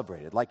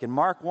celebrated. Like in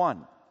Mark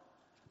 1,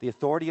 the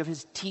authority of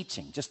his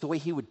teaching, just the way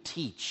he would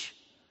teach.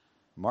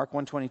 Mark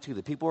 1:22,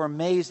 the people were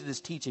amazed at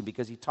his teaching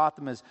because he taught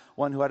them as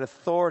one who had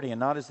authority and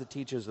not as the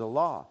teachers of the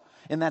law.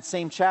 In that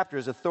same chapter,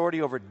 his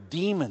authority over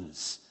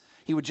demons.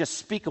 He would just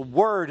speak a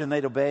word and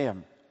they'd obey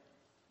him.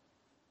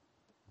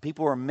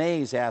 People were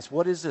amazed, asked,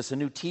 "What is this? A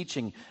new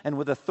teaching and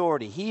with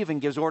authority." He even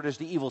gives orders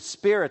to evil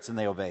spirits and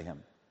they obey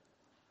him.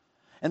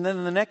 And then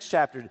in the next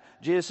chapter,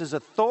 Jesus'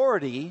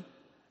 authority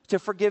to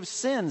forgive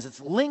sins. It's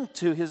linked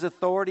to his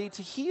authority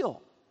to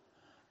heal.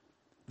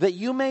 "That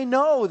you may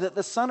know that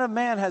the Son of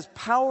Man has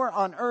power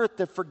on earth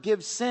to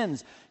forgive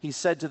sins," he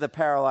said to the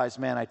paralyzed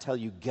man, "I tell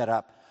you, get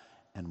up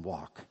and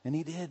walk. And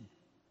he did.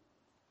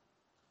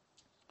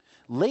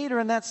 Later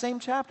in that same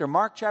chapter,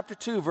 Mark chapter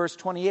 2, verse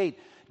 28,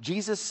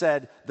 Jesus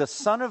said, the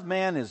Son of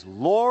Man is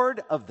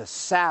Lord of the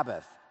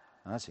Sabbath.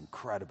 Now, that's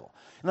incredible.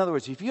 In other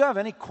words, if you have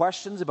any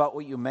questions about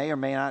what you may or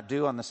may not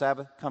do on the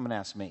Sabbath, come and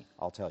ask me.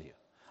 I'll tell you.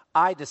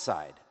 I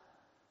decide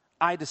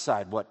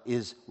what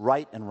is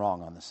right and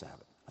wrong on the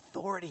Sabbath.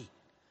 Authority.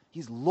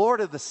 He's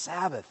Lord of the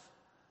Sabbath.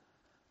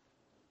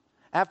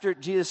 After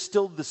Jesus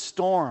stilled the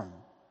storm,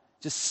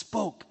 just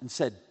spoke and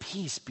said,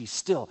 peace, be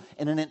still.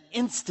 And in an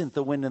instant,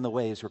 the wind and the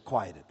waves were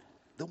quieted.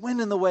 The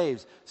wind and the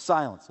waves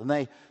silenced. And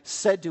they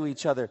said to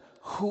each other,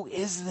 who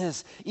is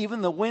this?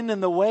 Even the wind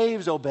and the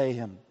waves obey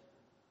him.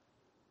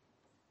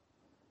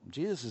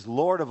 Jesus is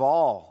Lord of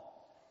all.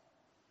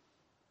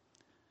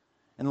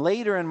 And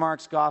later in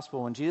Mark's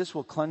gospel, when Jesus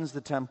will cleanse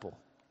the temple,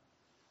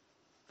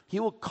 he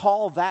will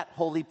call that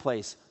holy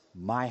place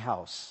my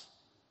house.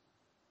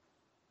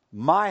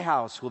 My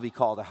house will be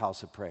called a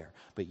house of prayer,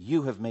 but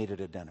you have made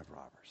it a den of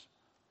robbers.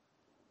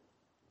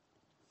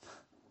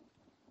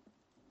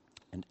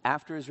 And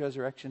after his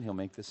resurrection, he'll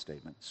make this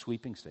statement,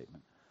 sweeping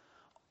statement.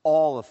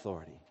 All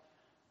authority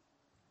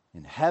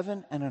in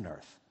heaven and on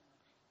earth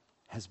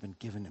has been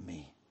given to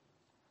me.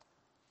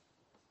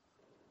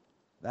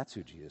 That's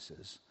who Jesus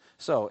is.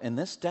 So, in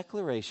this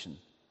declaration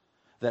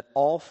that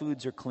all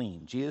foods are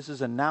clean, Jesus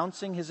is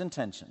announcing his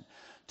intention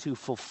to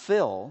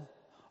fulfill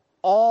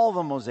all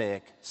the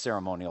Mosaic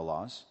ceremonial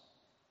laws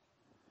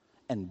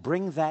and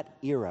bring that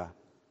era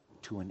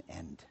to an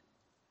end.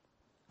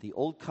 The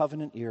Old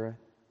Covenant era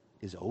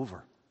is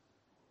over.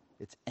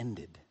 It's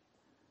ended.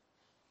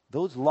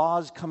 Those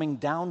laws coming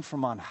down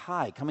from on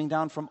high, coming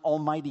down from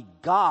Almighty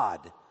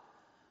God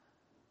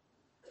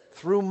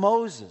through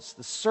Moses,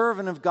 the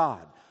servant of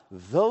God,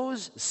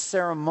 those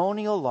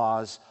ceremonial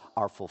laws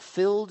are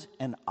fulfilled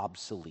and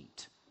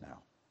obsolete now.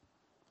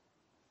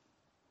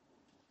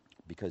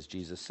 Because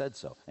Jesus said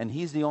so. And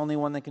he's the only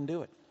one that can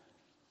do it.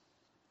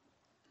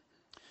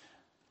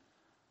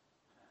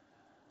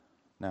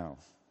 Now,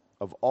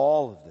 of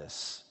all of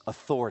this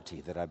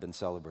authority that I've been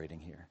celebrating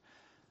here,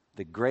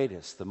 the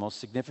greatest, the most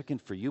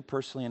significant for you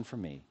personally and for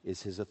me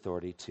is his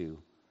authority to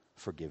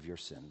forgive your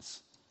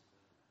sins.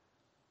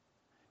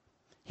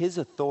 His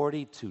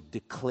authority to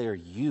declare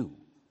you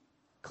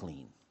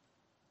clean.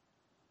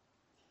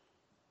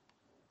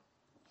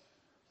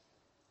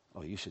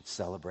 Oh, you should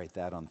celebrate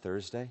that on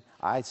Thursday?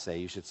 I say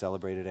you should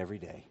celebrate it every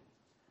day.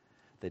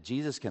 That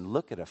Jesus can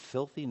look at a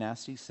filthy,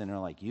 nasty sinner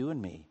like you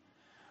and me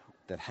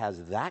that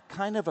has that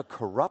kind of a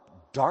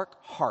corrupt,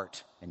 dark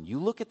heart, and you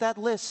look at that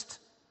list.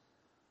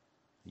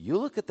 You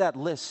look at that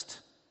list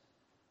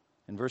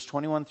in verse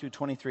 21 through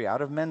 23.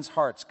 Out of men's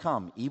hearts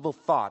come evil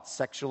thoughts,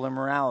 sexual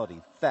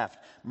immorality, theft,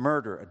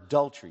 murder,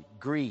 adultery,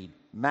 greed,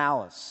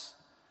 malice,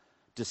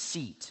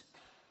 deceit,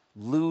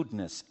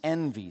 lewdness,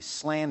 envy,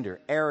 slander,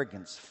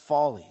 arrogance,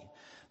 folly.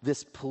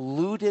 This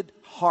polluted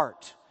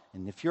heart.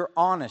 And if you're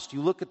honest,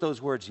 you look at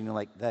those words and you're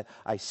like, that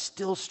I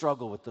still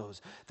struggle with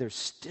those. They're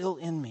still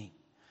in me.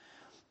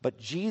 But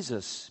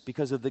Jesus,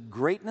 because of the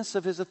greatness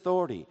of his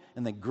authority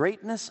and the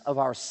greatness of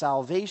our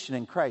salvation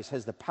in Christ,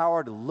 has the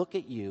power to look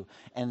at you.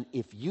 And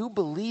if you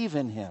believe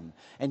in him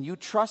and you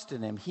trust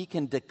in him, he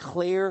can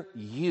declare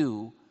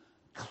you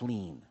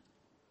clean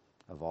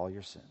of all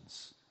your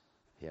sins.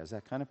 He has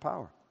that kind of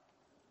power.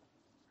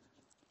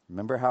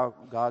 Remember how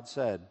God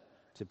said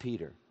to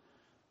Peter,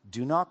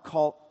 do not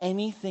call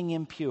anything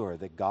impure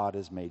that God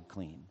has made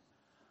clean.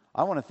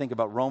 I want to think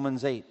about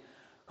Romans 8.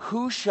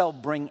 Who shall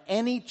bring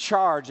any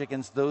charge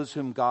against those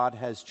whom God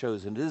has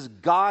chosen? It is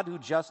God who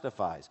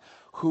justifies.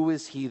 Who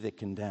is he that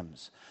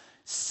condemns?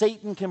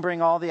 Satan can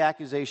bring all the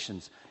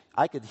accusations.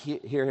 I could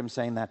hear him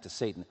saying that to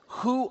Satan.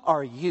 Who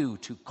are you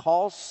to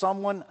call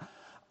someone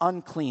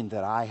unclean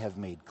that I have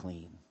made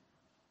clean?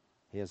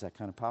 He has that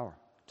kind of power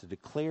to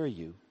declare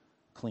you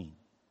clean.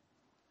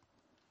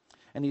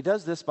 And he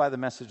does this by the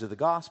message of the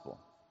gospel.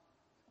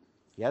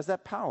 He has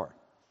that power.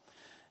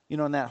 You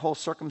know, in that whole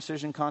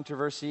circumcision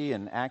controversy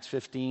in Acts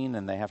 15,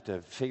 and they have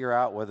to figure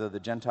out whether the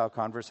Gentile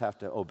converts have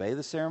to obey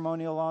the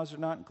ceremonial laws or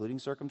not, including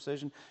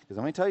circumcision. Because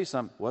let me tell you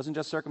something, it wasn't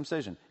just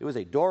circumcision. It was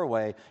a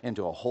doorway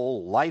into a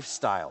whole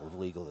lifestyle of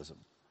legalism.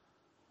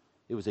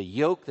 It was a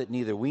yoke that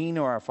neither we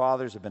nor our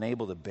fathers have been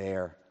able to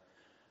bear,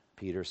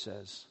 Peter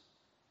says.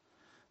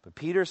 But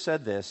Peter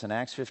said this in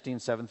Acts 15,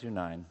 7 through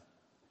 9.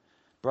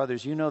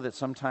 Brothers, you know that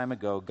some time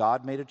ago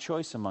God made a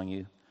choice among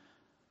you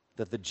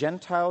that the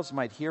Gentiles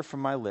might hear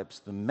from my lips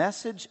the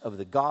message of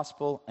the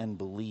gospel and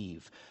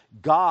believe.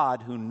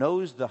 God, who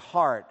knows the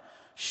heart,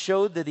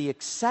 showed that he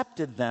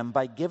accepted them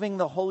by giving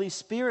the Holy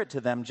Spirit to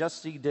them,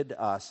 just as he did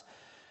to us.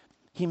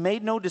 He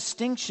made no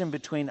distinction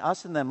between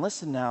us and them.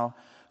 Listen now,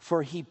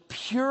 for he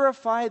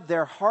purified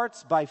their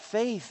hearts by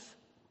faith.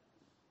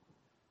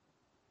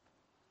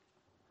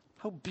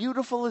 How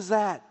beautiful is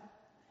that?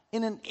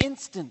 In an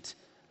instant,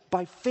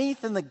 by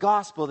faith in the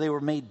gospel, they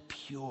were made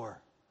pure.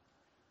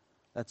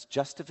 That's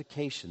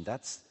justification.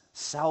 That's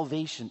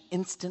salvation,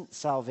 instant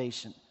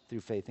salvation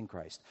through faith in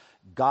Christ.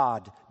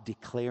 God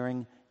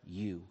declaring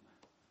you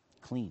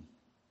clean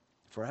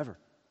forever.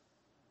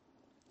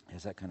 It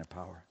has that kind of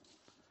power.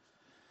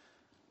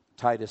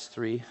 Titus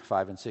 3,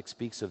 5 and 6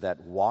 speaks of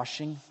that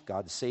washing.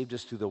 God saved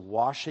us through the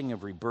washing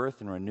of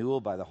rebirth and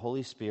renewal by the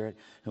Holy Spirit,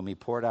 whom he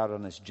poured out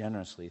on us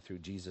generously through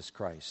Jesus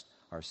Christ,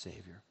 our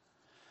Savior.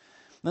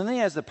 And then he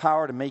has the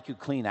power to make you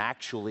clean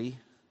actually,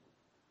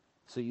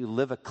 so you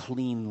live a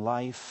clean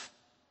life,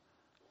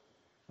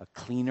 a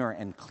cleaner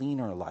and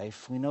cleaner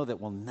life. We know that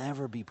we'll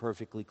never be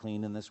perfectly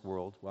clean in this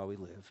world while we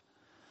live.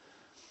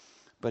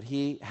 But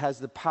he has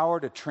the power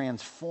to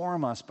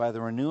transform us by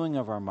the renewing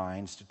of our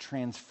minds, to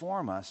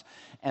transform us.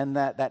 And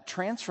that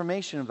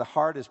transformation of the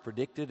heart is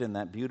predicted in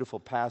that beautiful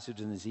passage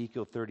in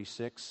Ezekiel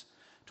 36,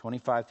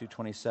 25 through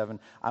 27.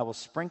 I will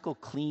sprinkle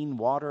clean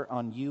water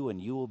on you, and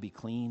you will be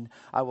clean.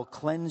 I will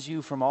cleanse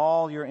you from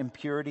all your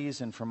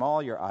impurities and from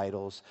all your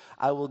idols.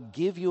 I will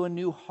give you a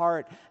new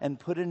heart and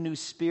put a new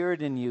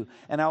spirit in you.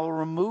 And I will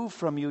remove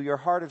from you your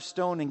heart of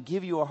stone and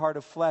give you a heart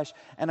of flesh.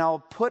 And I will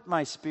put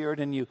my spirit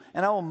in you.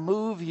 And I will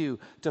move you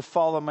to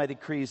follow my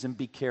decrees and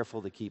be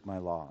careful to keep my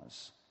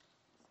laws.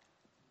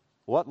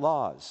 What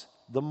laws?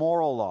 The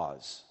moral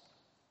laws.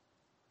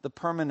 The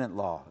permanent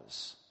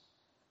laws,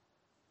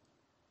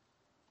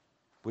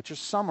 which are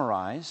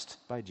summarized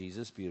by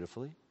Jesus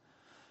beautifully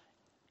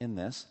in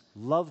this: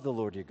 love the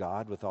Lord your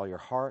God with all your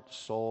heart,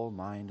 soul,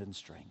 mind, and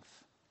strength,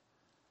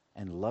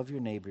 and love your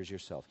neighbors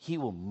yourself. He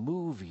will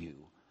move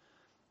you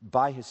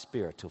by his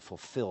Spirit to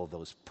fulfill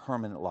those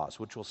permanent laws,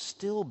 which will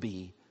still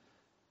be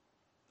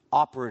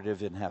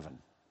operative in heaven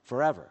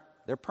forever.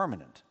 They're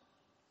permanent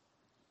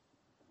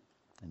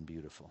and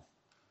beautiful.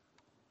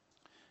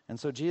 And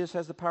so Jesus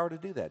has the power to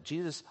do that.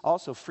 Jesus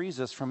also frees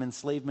us from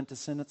enslavement to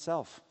sin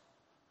itself.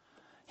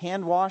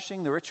 Hand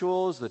washing, the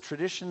rituals, the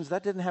traditions,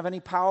 that didn't have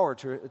any power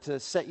to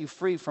set you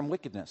free from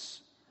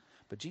wickedness.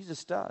 But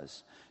Jesus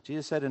does.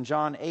 Jesus said in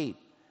John 8,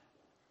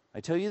 I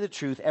tell you the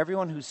truth,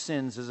 everyone who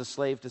sins is a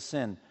slave to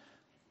sin.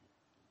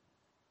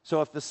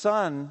 So if the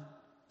Son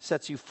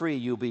sets you free,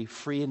 you'll be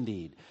free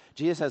indeed.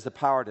 Jesus has the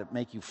power to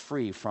make you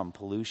free from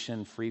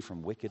pollution, free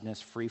from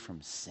wickedness, free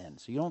from sin.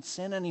 So you don't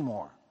sin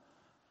anymore.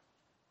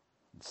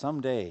 And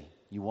someday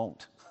you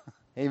won't.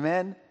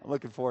 Amen? I'm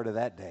looking forward to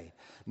that day.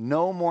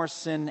 No more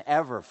sin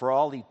ever. For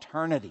all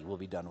eternity we'll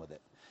be done with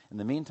it. In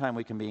the meantime,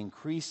 we can be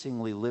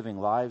increasingly living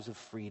lives of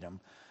freedom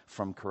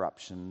from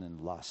corruption and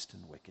lust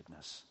and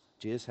wickedness.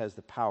 Jesus has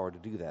the power to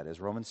do that. As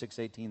Romans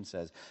 6:18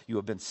 says, you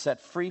have been set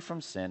free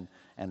from sin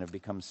and have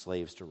become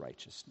slaves to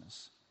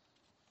righteousness.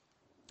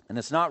 And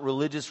it's not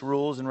religious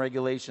rules and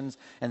regulations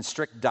and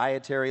strict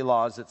dietary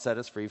laws that set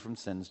us free from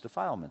sin's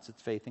defilements.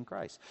 It's faith in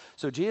Christ.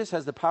 So Jesus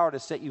has the power to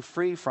set you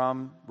free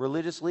from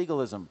religious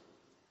legalism.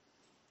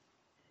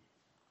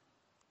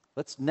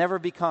 Let's never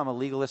become a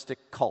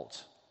legalistic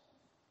cult.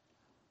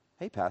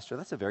 Hey, Pastor,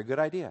 that's a very good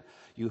idea.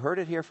 You heard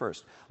it here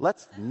first.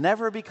 Let's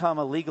never become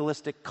a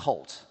legalistic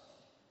cult.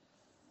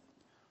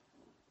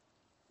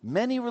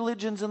 Many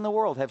religions in the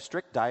world have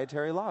strict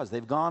dietary laws.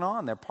 They've gone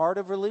on. They're part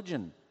of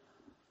religion.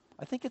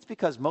 I think it's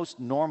because most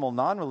normal,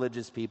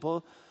 non-religious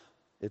people,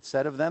 it's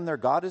said of them, their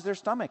God is their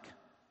stomach.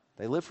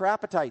 They live for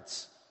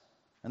appetites.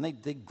 And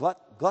they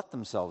glut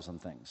themselves on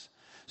things.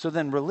 So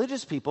then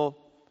religious people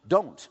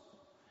don't.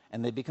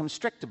 And they become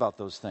strict about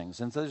those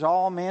things. And so there's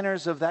all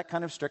manners of that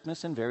kind of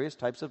strictness in various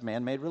types of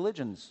man-made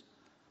religions.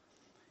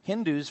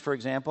 Hindus, for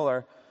example,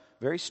 are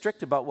very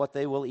strict about what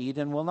they will eat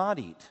and will not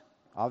eat.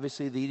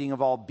 Obviously, the eating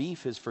of all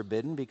beef is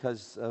forbidden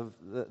because of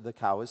the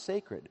cow is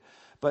sacred.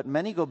 But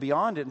many go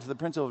beyond it into the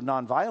principle of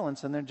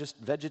nonviolence, and they're just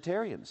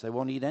vegetarians. They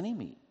won't eat any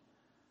meat.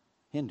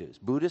 Hindus.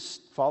 Buddhists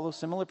follow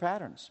similar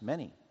patterns,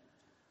 many.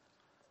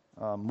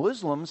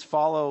 Muslims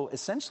follow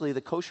essentially the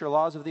kosher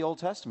laws of the Old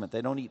Testament.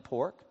 They don't eat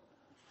pork.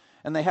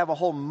 And they have a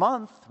whole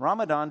month,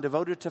 Ramadan,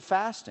 devoted to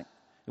fasting,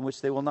 in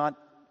which they will not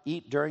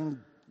eat during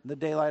the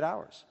daylight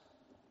hours.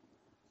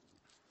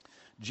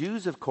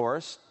 Jews, of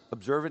course,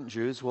 observant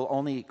Jews, will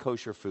only eat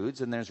kosher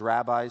foods, and there's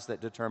rabbis that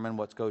determine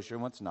what's kosher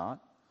and what's not.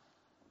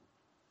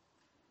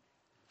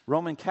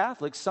 Roman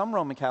Catholics, some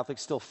Roman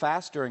Catholics still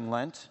fast during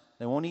Lent.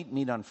 They won't eat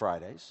meat on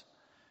Fridays.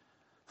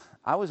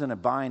 I was in a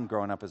bind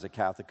growing up as a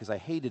Catholic because I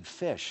hated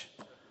fish.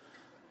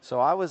 So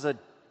I was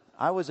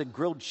a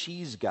grilled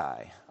cheese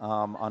guy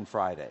on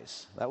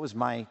Fridays. That was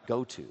my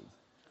go-to.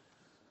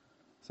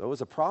 So it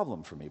was a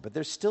problem for me. But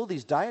there's still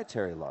these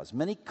dietary laws.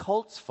 Many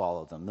cults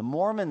follow them. The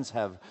Mormons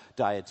have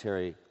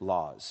dietary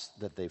laws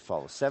that they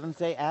follow.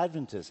 Seventh-day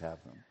Adventists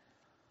have them.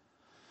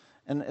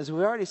 And as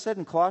we already said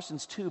in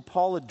Colossians 2,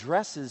 Paul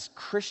addresses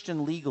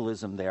Christian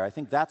legalism there. I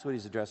think that's what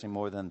he's addressing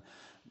more than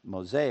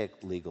Mosaic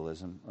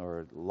legalism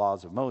or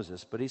laws of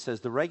Moses. But he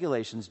says the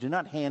regulations, do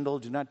not handle,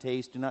 do not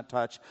taste, do not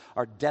touch,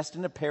 are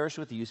destined to perish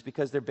with use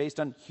because they're based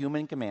on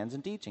human commands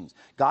and teachings.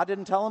 God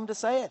didn't tell them to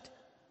say it.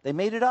 They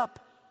made it up.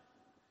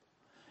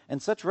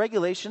 And such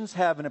regulations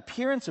have an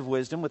appearance of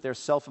wisdom with their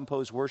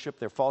self-imposed worship,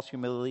 their false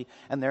humility,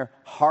 and their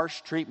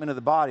harsh treatment of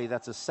the body.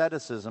 That's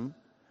asceticism.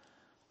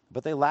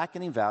 But they lack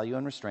any value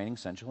in restraining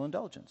sensual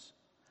indulgence.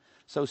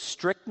 So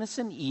strictness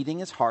in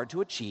eating is hard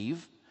to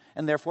achieve,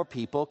 and therefore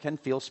people can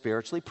feel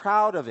spiritually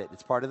proud of it.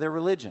 It's part of their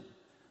religion.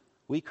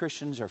 We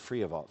Christians are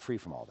free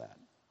from all that.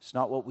 It's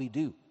not what we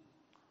do.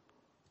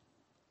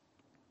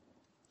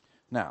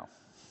 Now,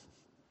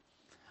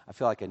 I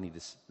feel like I need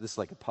this is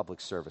like a public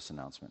service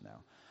announcement now.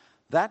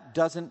 That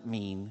doesn't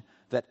mean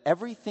that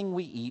everything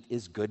we eat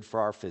is good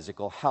for our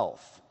physical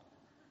health.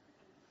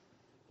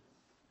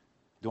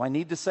 Do I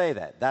need to say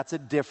that? That's a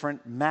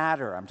different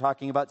matter. I'm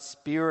talking about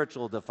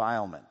spiritual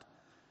defilement.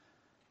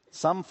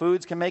 Some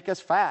foods can make us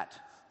fat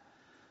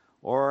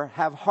or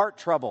have heart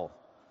trouble.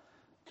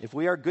 If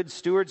we are good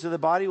stewards of the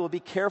body, we'll be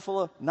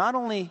careful of not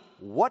only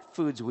what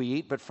foods we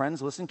eat, but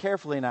friends, listen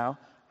carefully now,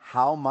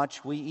 how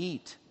much we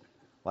eat.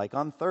 Like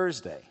on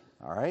Thursday,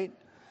 all right?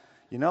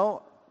 You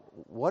know,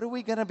 what are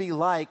we going to be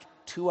like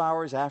 2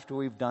 hours after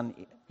we've done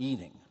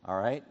eating, all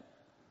right?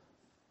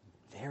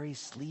 Very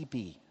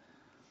sleepy.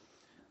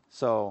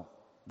 So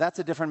that's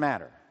a different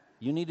matter.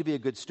 You need to be a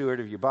good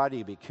steward of your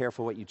body. Be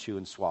careful what you chew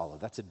and swallow.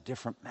 That's a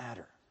different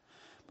matter.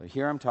 But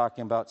here I'm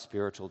talking about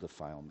spiritual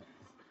defilement.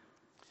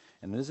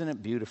 And isn't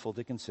it beautiful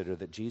to consider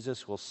that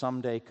Jesus will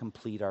someday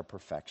complete our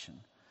perfection?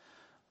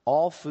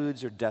 All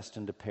foods are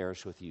destined to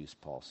perish with use,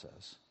 Paul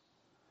says.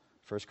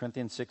 1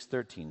 Corinthians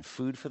 6:13,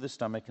 food for the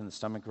stomach and the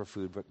stomach for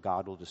food, but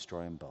God will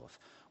destroy them both.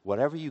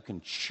 Whatever you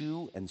can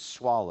chew and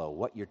swallow,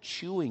 what you're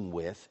chewing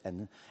with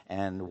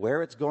and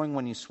where it's going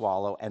when you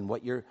swallow and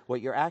what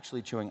you're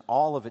actually chewing,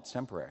 all of it's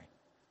temporary.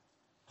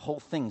 Whole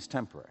thing's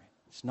temporary.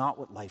 It's not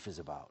what life is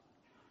about.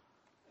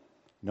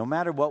 No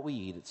matter what we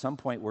eat, at some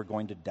point we're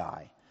going to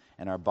die,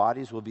 and our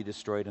bodies will be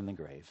destroyed in the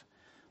grave.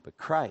 But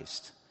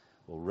Christ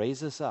will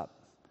raise us up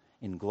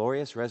in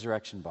glorious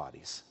resurrection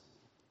bodies.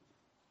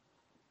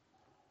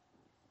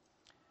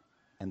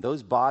 And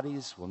those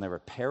bodies will never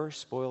perish,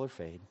 spoil, or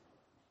fade.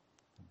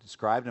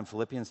 Described in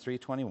Philippians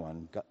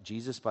 3:21,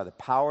 Jesus, by the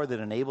power that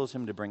enables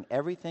him to bring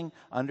everything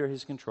under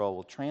his control,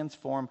 will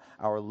transform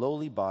our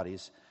lowly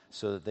bodies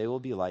so that they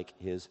will be like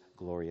his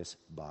glorious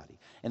body.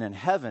 And in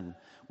heaven,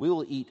 we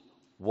will eat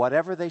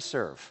whatever they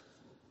serve,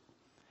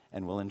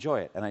 and we'll enjoy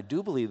it. And I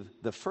do believe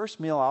the first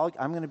meal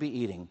I'm going to be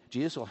eating,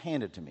 Jesus will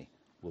hand it to me,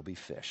 will be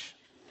fish.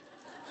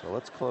 So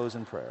let's close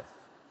in prayer.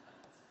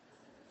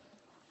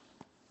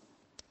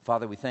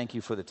 Father, we thank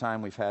you for the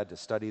time we've had to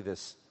study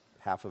this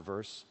half a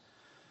verse.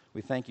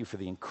 We thank you for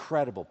the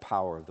incredible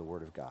power of the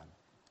Word of God.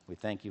 We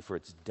thank you for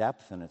its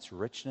depth and its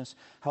richness.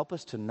 Help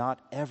us to not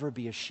ever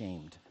be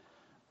ashamed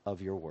of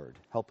your Word.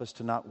 Help us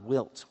to not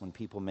wilt when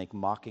people make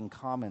mocking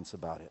comments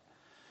about it.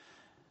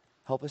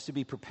 Help us to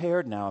be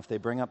prepared now if they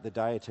bring up the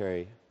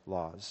dietary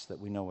laws, that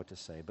we know what to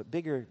say. But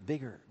bigger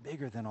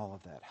than all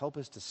of that, help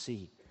us to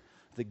see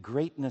the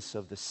greatness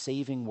of the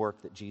saving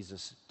work that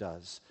Jesus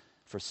does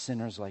for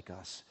sinners like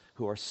us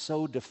who are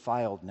so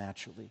defiled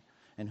naturally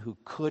and who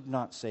could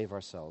not save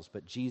ourselves.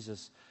 But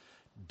Jesus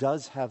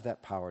does have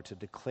that power to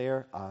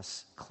declare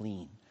us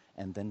clean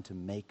and then to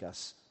make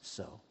us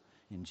so.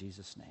 In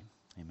Jesus' name,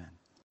 amen.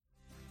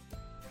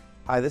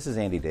 Hi, this is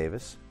Andy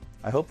Davis.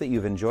 I hope that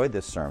you've enjoyed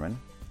this sermon.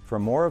 For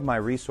more of my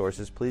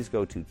resources, please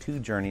go to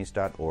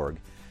twojourneys.org,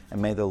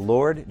 and may the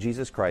Lord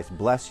Jesus Christ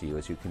bless you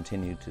as you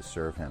continue to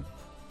serve him.